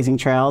father's blazing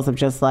trails of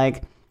just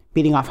like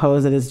beating off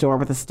hoes at his door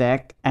with a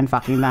stick and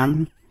fucking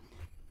them,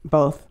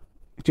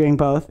 doing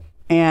both,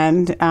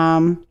 and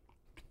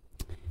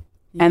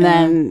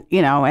then,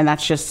 you know, and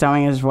that's just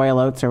sowing his royal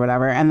oats or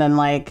whatever, and then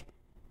like,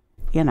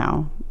 you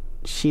know,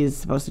 she's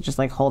supposed to just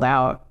like hold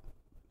out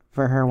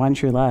for her one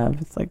true love.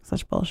 It's like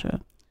such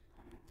bullshit.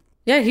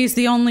 Yeah, he's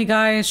the only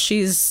guy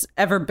she's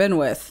ever been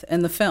with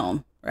in the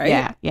film,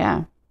 right?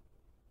 Yeah.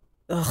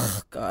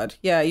 Oh God.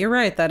 Yeah, you're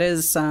right. That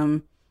is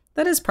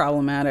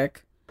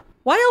problematic.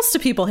 Why else do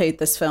people hate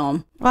this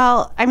film?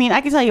 Well, I mean, I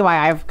can tell you why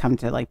I've come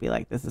to like be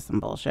like, this is some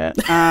bullshit.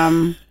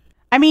 I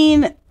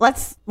mean,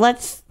 let's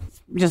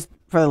just,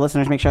 for the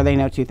listeners, make sure they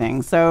know two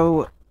things.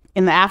 So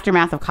in the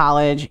aftermath of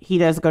college, he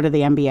does go to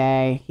the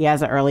NBA. He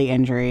has an early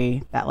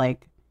injury that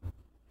like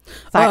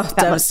sidelines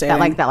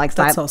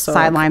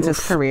his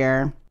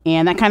career.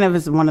 And that kind of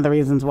is one of the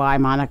reasons why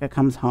Monica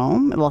comes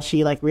home. Well,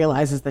 she like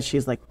realizes that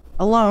she's like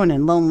alone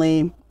and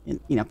lonely, you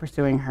know,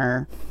 pursuing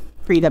her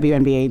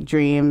pre-WNBA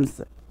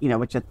dreams, you know,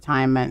 which at the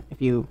time meant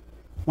if you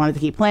wanted to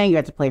keep playing, you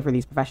had to play for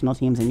these professional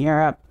teams in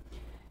Europe.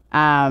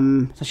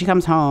 So she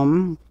comes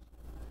home,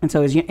 and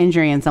so his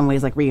injury in some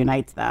ways like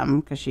reunites them,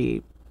 because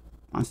she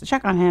wants to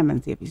check on him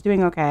and see if he's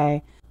doing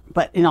okay.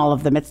 But in all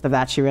of the midst of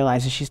that, she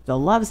realizes she still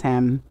loves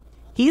him.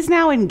 He's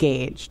now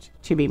engaged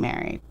to be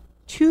married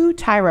to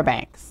Tyra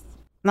Banks.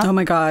 Oh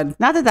my God.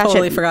 Not that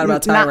totally should, forgot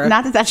about Tyra.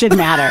 Not that should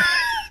matter.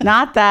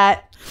 Not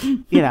that,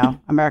 you know,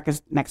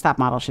 America's Next Top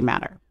Model should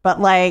matter. But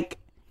like,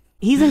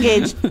 he's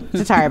engaged to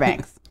Tyra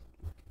Banks.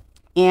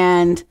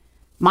 And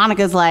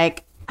Monica's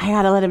like, I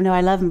gotta let him know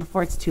I love him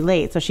before it's too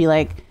late. So she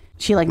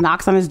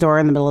knocks on his door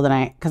in the middle of the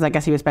night, because I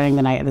guess he was spending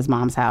the night at his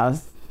mom's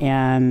house,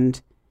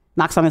 and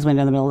knocks on his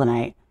window in the middle of the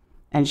night.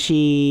 And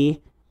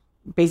she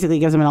basically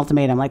gives him an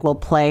ultimatum, like, we'll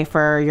play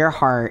for your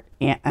heart,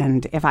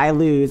 and if I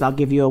lose, I'll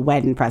give you a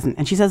wedding present.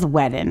 And she says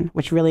wedding,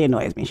 which really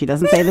annoys me. She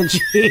doesn't say the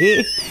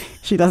G.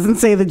 She doesn't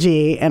say the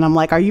G. And I'm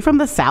like, are you from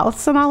the South,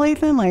 Sanaa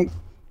Lathan? Like,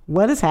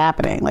 what is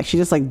happening? Like, she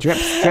just like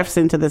drifts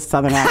into this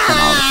Southern accent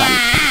all of a sudden.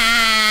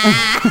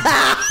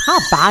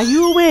 I'll buy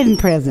you a wedding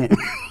present.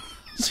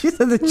 She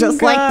says it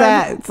just like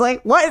that. It's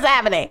like, what is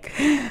happening?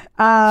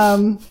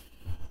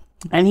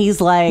 And he's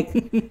like,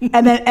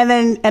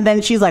 and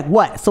then she's like,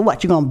 what? So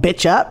what? You gonna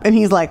bitch up? And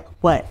he's like,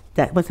 what?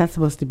 What's that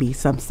supposed to be?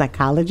 Some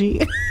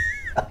psychology?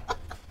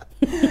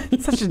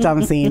 Such a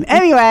dumb scene.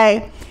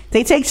 Anyway,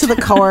 they take to the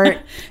court.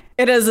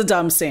 It is a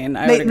dumb scene.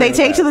 They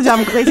take to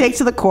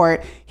the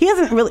court. He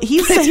hasn't really.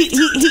 He's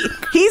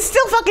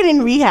still fucking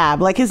in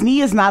rehab. Like, his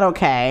knee is not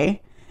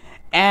okay.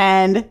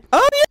 And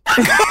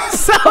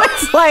so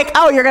it's like,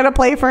 oh, you're gonna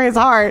play for his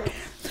heart.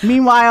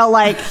 Meanwhile,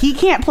 like, he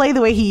can't play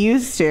the way he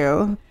used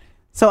to.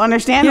 So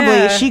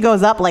understandably, she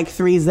goes up like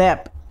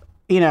 3-zip,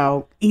 you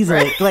know,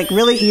 easily, like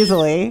really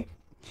easily.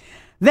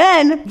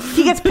 Then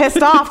he gets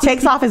pissed off,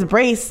 takes off his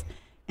brace,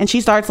 and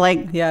she starts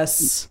like,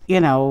 you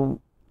know,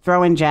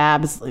 throwing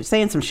jabs,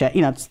 saying some shit,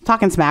 you know,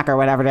 talking smack or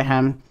whatever to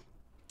him.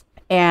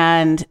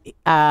 And,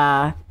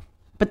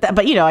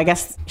 but you know, I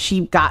guess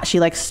she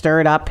like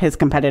stirred up his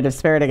competitive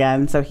spirit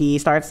again. So he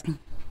starts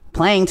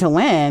playing to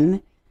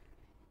win.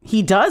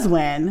 He does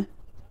win,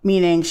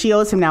 meaning she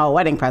owes him now a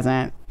wedding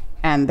present.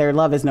 And their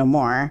love is no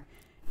more.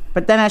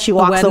 But then as she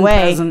walks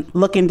away,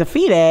 looking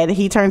defeated,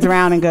 he turns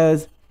around and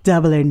goes,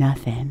 double or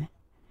nothing. And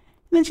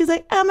then she's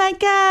like, oh my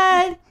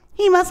God,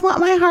 he must want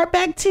my heart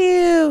back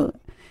too.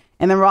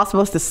 And then we're all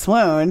supposed to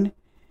swoon.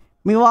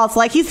 Meanwhile, it's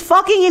like, he's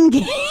fucking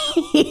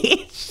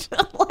engaged.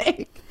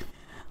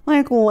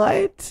 like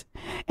what?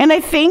 And I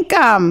think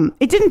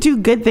it didn't do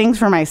good things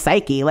for my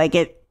psyche. Like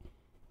it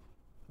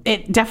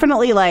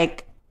definitely,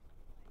 like,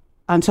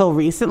 until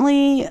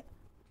recently,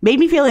 made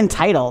me feel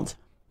entitled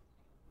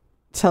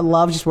to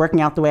love just working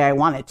out the way I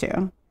want it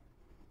to.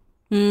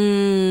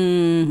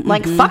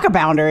 Like, fuck a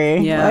boundary.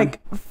 Yeah.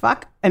 Like,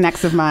 fuck an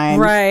ex of mine.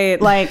 Right.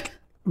 Like,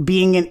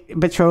 being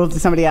betrothed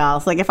to somebody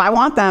else. Like, if I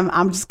want them,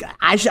 I'm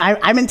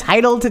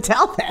entitled to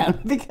tell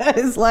them,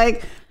 because,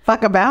 like,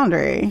 fuck a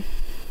boundary.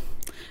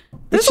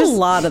 There's a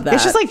lot of that.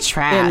 It's just like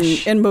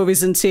trash in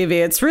movies and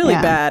TV. It's really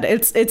bad.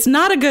 It's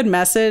not a good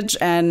message,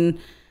 and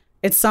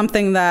it's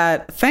something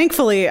that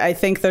thankfully I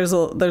think there's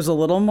a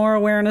little more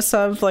awareness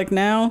of, like,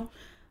 now.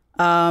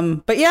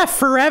 But yeah,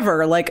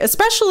 forever, like,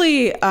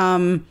 especially,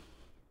 I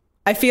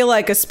feel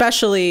like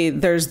especially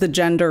there's the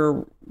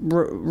gender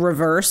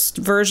reversed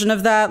version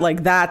of that.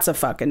 Like, that's a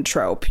fucking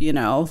trope, you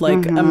know?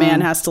 Like, a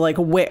man has to, like,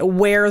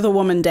 wear the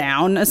woman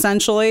down,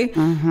 essentially.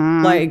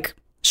 Like,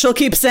 she'll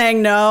keep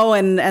saying no,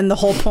 and the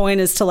whole point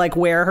is to, like,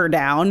 wear her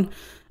down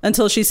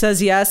until she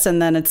says yes,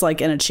 and then it's,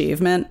 like, an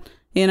achievement,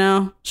 you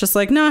know? It's just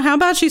like, no, how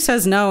about she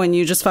says no, and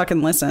you just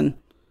fucking listen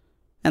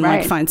and,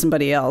 like, find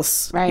somebody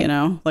else, you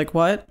know? Like,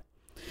 what?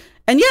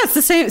 And yeah, it's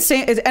the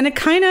same, and it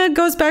kind of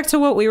goes back to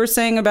what we were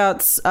saying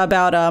about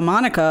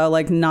Monica,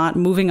 like, not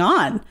moving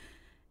on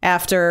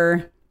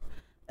after,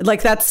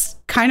 like, that's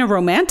kind of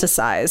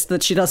romanticized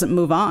that she doesn't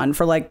move on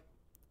for, like,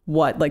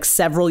 what, like,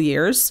 several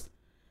years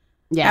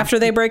after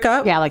they break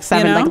up. Yeah, like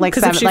 7, you know? like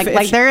 7,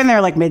 like they're in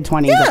their, like,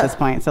 mid-20s at this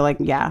point. So, like,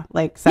 yeah,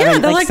 like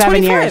 7, they're like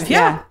 7 years.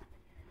 Yeah,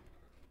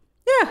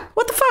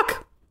 what the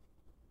fuck?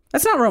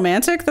 That's not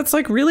romantic. That's,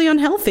 like, really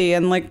unhealthy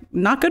and, like,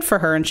 not good for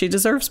her, and she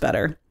deserves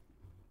better.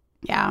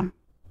 Yeah.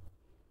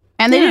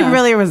 And they didn't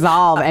really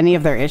resolve any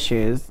of their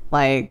issues.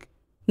 Like,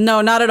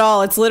 no, not at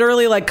all. It's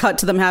literally like cut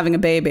to them having a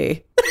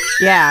baby.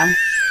 Yeah.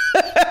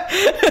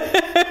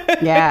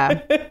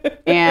 Yeah.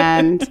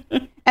 And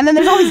then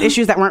there's all these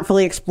issues that weren't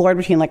fully explored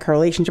between, like, her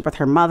relationship with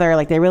her mother.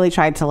 Like, they really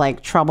tried to,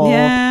 like, trouble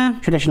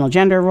traditional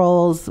gender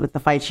roles with the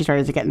fight she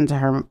started to get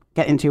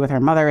into with her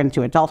mother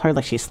into adulthood.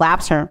 Like, she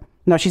slaps her.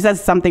 No, she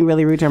says something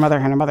really rude to her mother,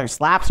 and her mother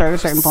slaps her at a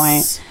certain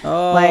point.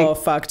 Oh, like,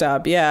 fucked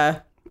up.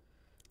 Yeah.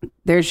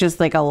 There's just,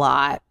 like, a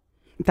lot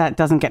that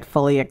doesn't get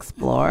fully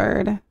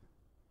explored.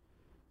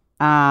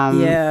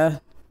 Yeah.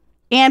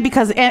 And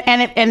because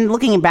and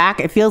looking back,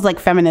 it feels like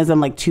feminism,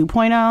 like,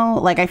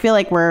 2.0. Like, I feel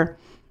like we're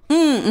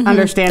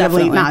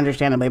understandably, not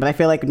understandably, but I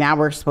feel like now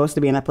we're supposed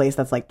to be in a place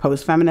that's, like,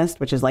 post-feminist,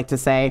 which is, like, to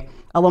say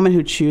a woman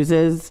who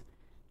chooses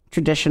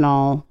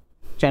traditional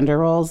gender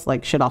roles,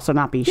 like, should also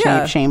not be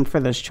shamed for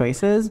those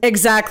choices.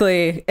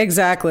 Exactly. But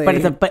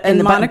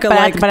Monica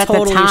but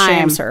totally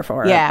shames her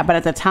for it. Yeah, but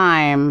at the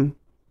time,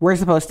 we're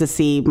supposed to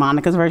see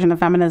Monica's version of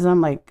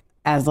feminism, like,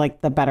 as,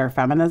 like, the better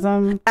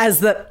feminism.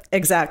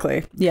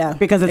 Yeah.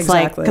 Because it's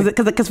like,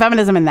 because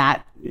feminism in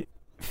that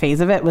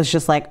phase of it was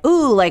just like,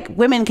 ooh, like,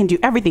 women can do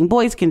everything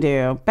boys can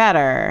do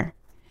better.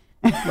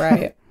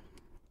 Right.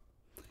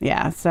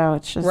 Yeah. So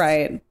it's just.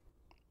 Right.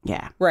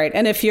 Yeah. Right.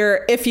 And if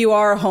you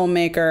are a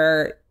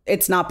homemaker,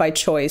 it's not by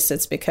choice.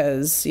 It's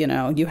because, you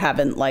know, you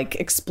haven't, like,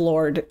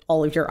 explored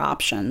all of your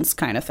options,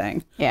 kind of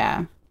thing.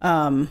 Yeah.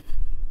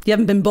 You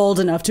haven't been bold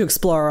enough to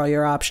explore all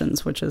your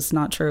options, which is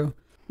not true.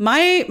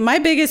 My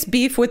biggest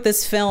beef with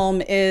this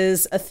film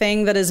is a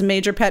thing that is a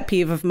major pet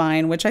peeve of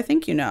mine, which I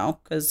think you know,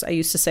 because I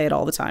used to say it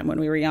all the time when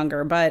we were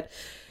younger. But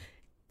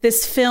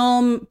this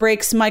film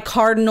breaks my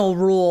cardinal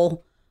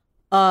rule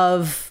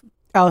of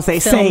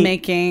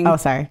filmmaking. Oh,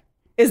 sorry.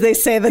 Is they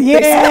say the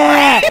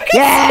yeah.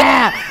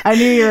 I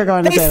knew you were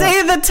going to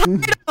say that.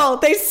 The title.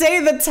 They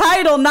say the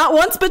title not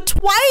once but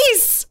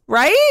twice,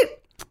 right?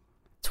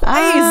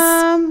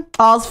 Twice.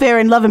 All's fair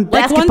in love and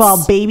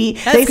basketball, baby.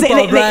 They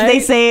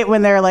say it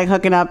when they're, like,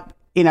 hooking up,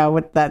 you know,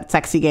 with that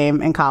sexy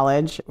game in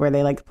college where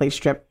they, like, play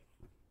strip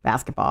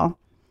basketball.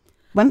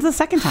 When's the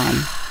second time?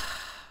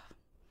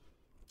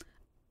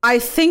 I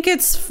think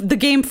it's the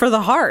game for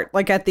the heart,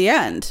 like, at the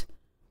end.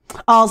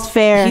 All's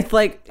fair. He's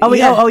like,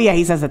 yeah,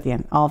 he says at the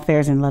end, all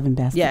fair's in love and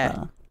basketball.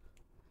 Yeah.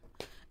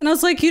 And I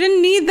was like, you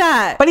didn't need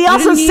that. But he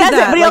also says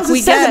it. But he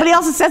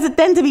also says it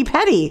then to be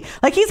petty.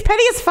 Like, he's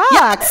petty as fuck.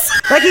 Yes.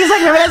 Like, he's like,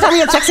 remember that time we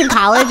had sex in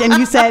college and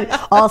you said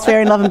all's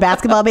fair in love and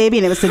basketball, baby,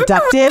 and it was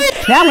seductive.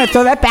 Now I'm gonna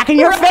throw that back in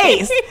your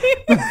face.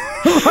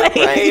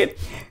 Right.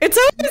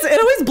 It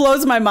always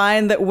blows my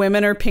mind that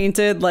women are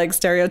painted, like,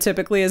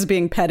 stereotypically as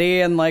being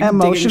petty and, like,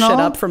 emotional, digging shit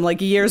up from,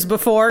 like, years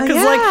before.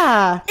 Because,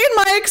 like, in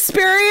my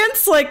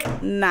experience,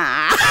 like,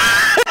 nah.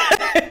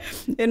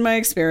 In my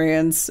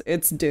experience,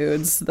 it's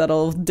dudes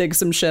that'll dig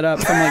some shit up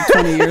from, like,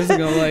 20 years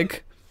ago.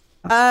 Like,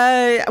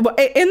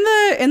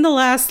 in the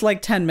last,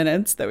 like, 10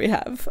 minutes that we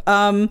have,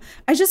 I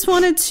just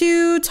wanted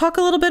to talk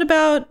a little bit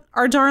about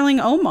our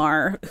darling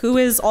Omar, who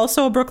is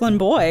also a Brooklyn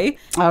boy.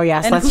 Oh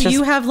yes, and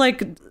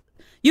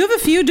you have a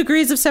few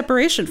degrees of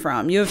separation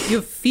from. You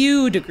have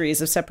few degrees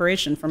of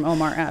separation from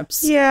Omar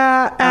Epps.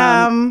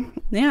 Yeah.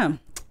 Yeah.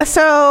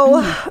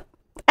 So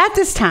at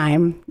this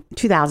time,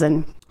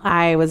 2000,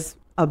 I was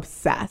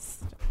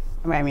obsessed.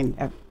 I mean,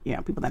 you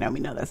know, people that know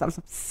me know this. I was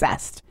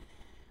obsessed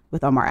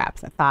with Omar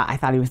Epps. I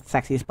thought he was the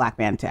sexiest black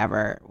man to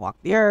ever walk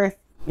the earth.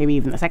 Maybe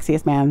even the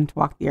sexiest man to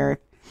walk the earth.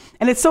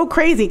 And it's so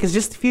crazy because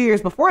just a few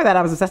years before that,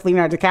 I was obsessed with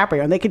Leonardo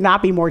DiCaprio, and they could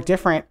not be more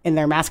different in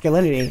their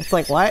masculinity. It's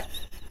like, what?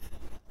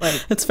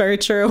 Like, it's very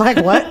true.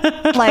 Like, what?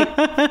 Like,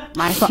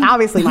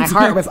 obviously my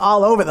heart was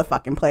all over the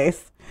fucking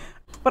place.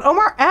 But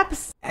Omar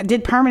Epps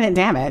did permanent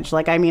damage.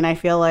 Like, I mean, I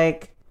feel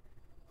like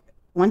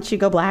once you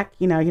go black,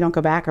 you know, you don't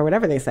go back, or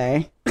whatever they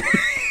say.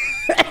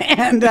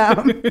 and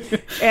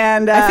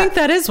I think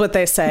that is what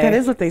they say. That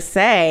is what they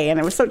say. And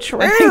it was so true.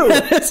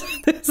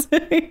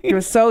 It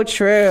was so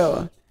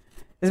true.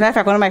 As a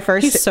matter of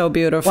fact, he's so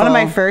beautiful. One of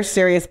my first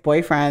serious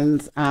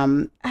boyfriends,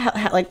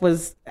 like,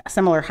 was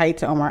similar height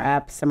to Omar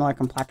Epps, similar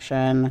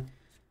complexion,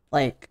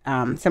 like,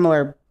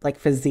 similar like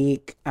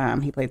physique.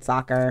 He played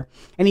soccer,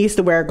 and he used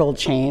to wear a gold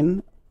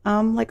chain,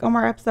 like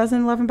Omar Epps does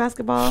in Love and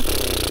Basketball.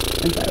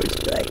 And so I would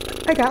just be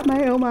like, I got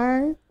my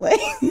Omar. Like,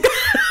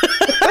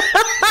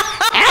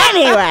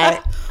 anyway,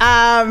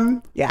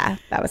 yeah,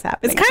 that was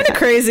happening. It's kind of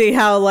crazy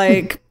how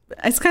like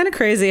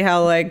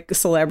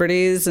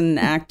celebrities and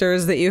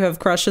actors that you have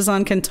crushes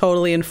on can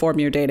totally inform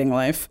your dating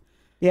life.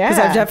 Yeah,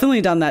 because I've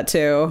definitely done that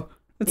too.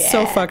 It's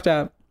so fucked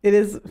up. It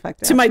is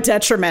fucked up. To my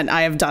detriment,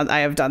 I have done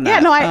that. Yeah,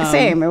 no,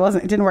 same.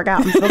 It didn't work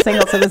out. I'm still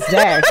single to this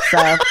day.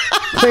 So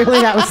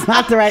clearly that was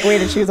not the right way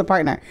to choose a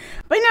partner.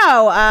 But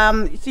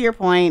no, to your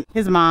point,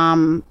 his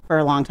mom for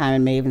a long time,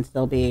 and may even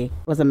still be,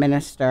 was a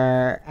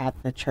minister at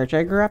the church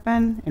I grew up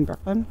in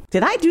Brooklyn.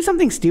 Did I do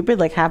something stupid,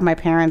 like have my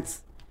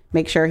parents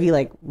make sure he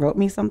like wrote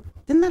me something?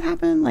 Didn't that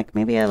happen? Like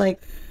maybe I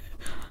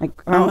I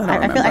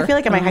feel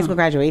like at my high school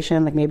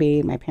graduation, like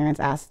maybe my parents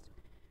asked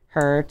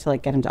her to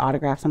like get him to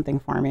autograph something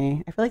for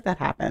me. I feel like that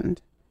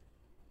happened.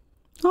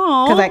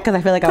 Oh, because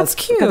I feel like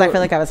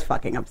I was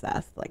fucking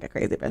obsessed like a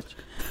crazy bitch.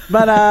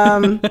 But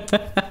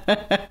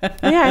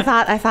yeah,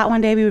 I thought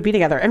one day we would be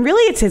together, and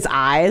really it's his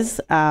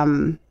eyes.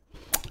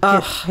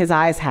 His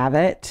eyes have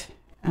it.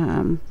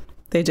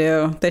 They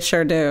do. They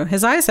sure do.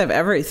 His eyes have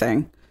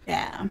everything.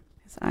 Yeah,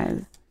 his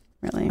eyes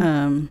really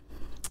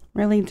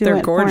do. They're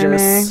it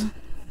gorgeous. For me.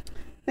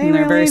 They're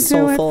really very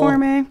soulful for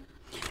me.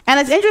 And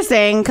it's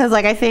interesting because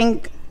like I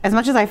think, as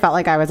much as I felt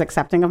like I was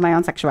accepting of my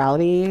own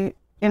sexuality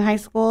in high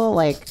school,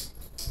 like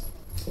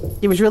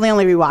it was really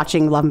only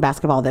rewatching Love and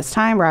Basketball this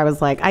time where I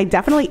was like, I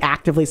definitely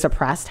actively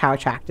suppressed how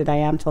attracted I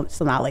am to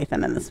Sanaa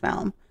Lathan in this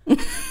film.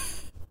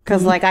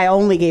 Because like I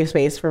only gave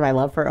space for my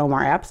love for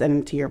Omar Epps,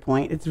 and to your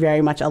point, it's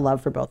very much a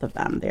love for both of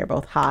them. They are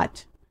both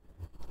hot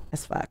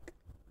as fuck.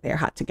 They are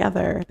hot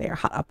together. They are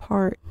hot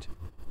apart.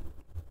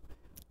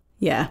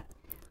 Yeah.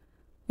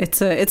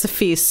 It's a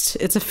feast.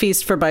 It's a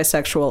feast for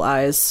bisexual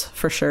eyes,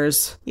 for sure.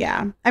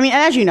 Yeah. I mean,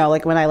 and as you know,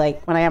 like when I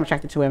am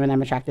attracted to women,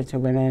 I'm attracted to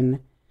women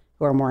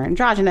who are more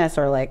androgynous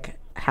or like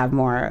have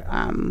more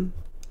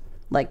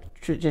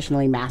like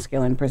traditionally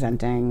masculine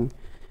presenting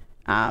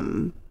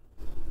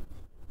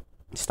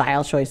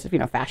style choices,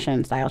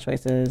 fashion style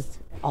choices,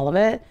 all of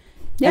it.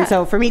 Yeah. And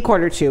so for me,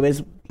 quarter two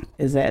is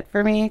it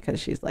for me, because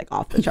she's like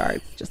off the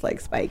charts, just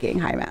like spiking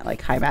high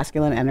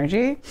masculine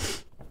energy.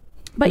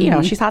 But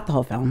she's hot the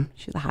whole film.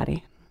 She's a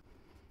hottie.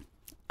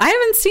 I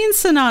haven't seen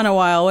Sanaa in a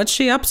while. What's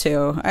she up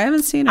to? I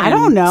haven't seen her. I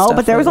don't know,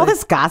 but there was all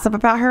this gossip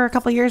about her a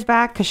couple years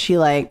back because she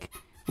like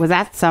was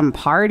at some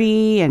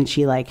party and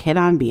she like hit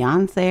on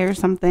Beyonce or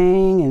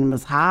something and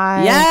was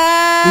high.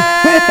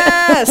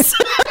 Yes.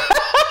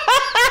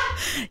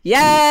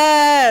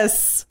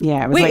 Yes.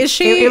 Yeah. Wait, like, is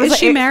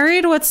she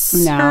married?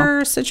 What's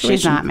her situation?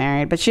 She's not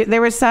married, but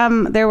there was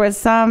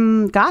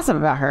some gossip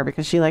about her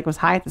because she like was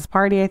high at this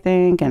party, I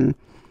think, and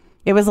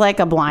it was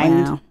like a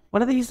blind. Wow. What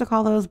do they used to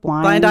call those?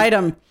 Blind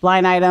item.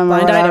 Blind item.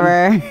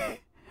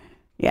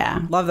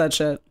 Yeah. Love that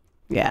shit.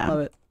 Yeah. Love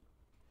it.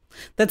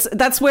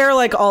 That's where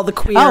like all the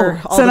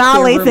queer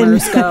Sanaa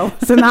rumors go.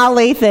 Sanaa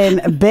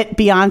Lathan bit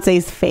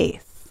Beyonce's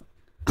face.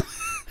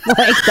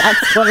 Like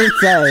that's what it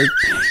says.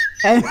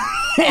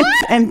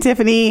 And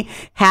Tiffany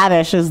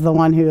Haddish is the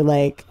one who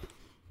like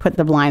put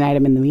the blind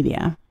item in the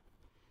media.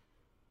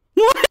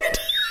 What?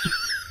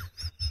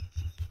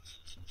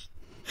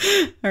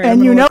 Right,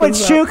 and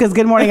it's true because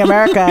Good Morning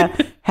America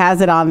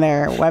has it on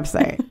their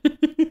website.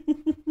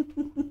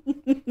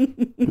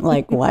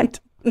 Like what?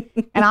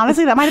 And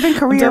honestly, that might have been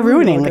career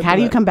ruining. Like, how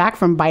do you come back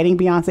from biting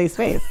Beyonce's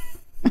face?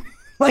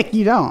 Like,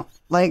 you don't.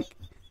 Like,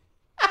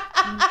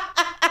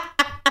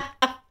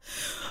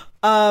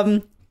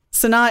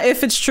 Sanaa,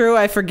 if it's true,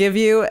 I forgive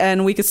you,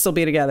 and we could still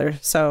be together.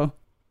 So,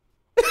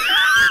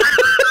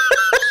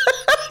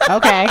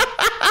 okay.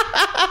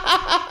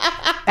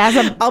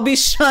 I'll be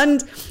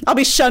shunned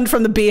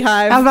from the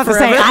Beehive. I was about to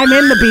say, I'm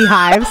in the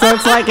Beehive, so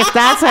it's like if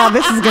that's how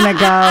this is gonna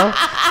go,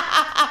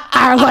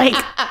 our like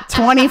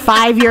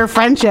 25-year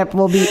friendship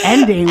will be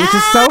ending, which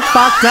is so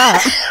fucked up.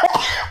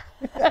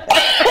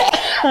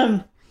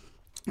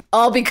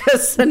 All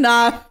because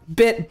Sanaa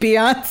bit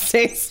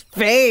Beyonce's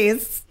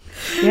face.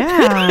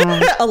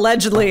 Yeah.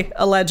 Allegedly.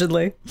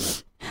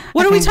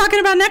 What are we talking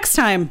about next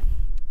time?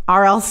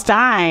 R.L.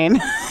 Stine.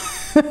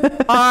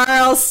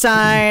 R.L.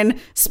 Stine.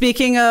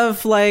 Speaking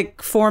of like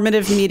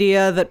formative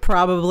media that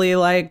probably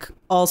like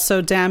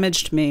also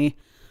damaged me.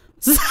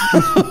 So,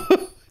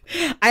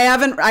 I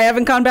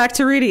haven't gone back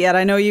to read it yet.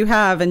 I know you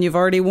have, and you've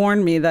already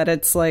warned me that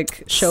it's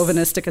like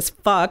chauvinistic as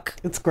fuck.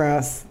 It's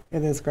gross.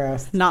 It is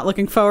gross. Not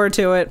looking forward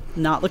to it.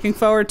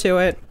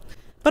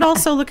 But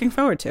also looking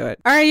forward to it.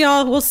 All right,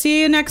 y'all. We'll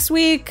see you next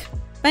week.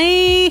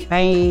 Bye.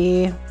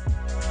 Bye.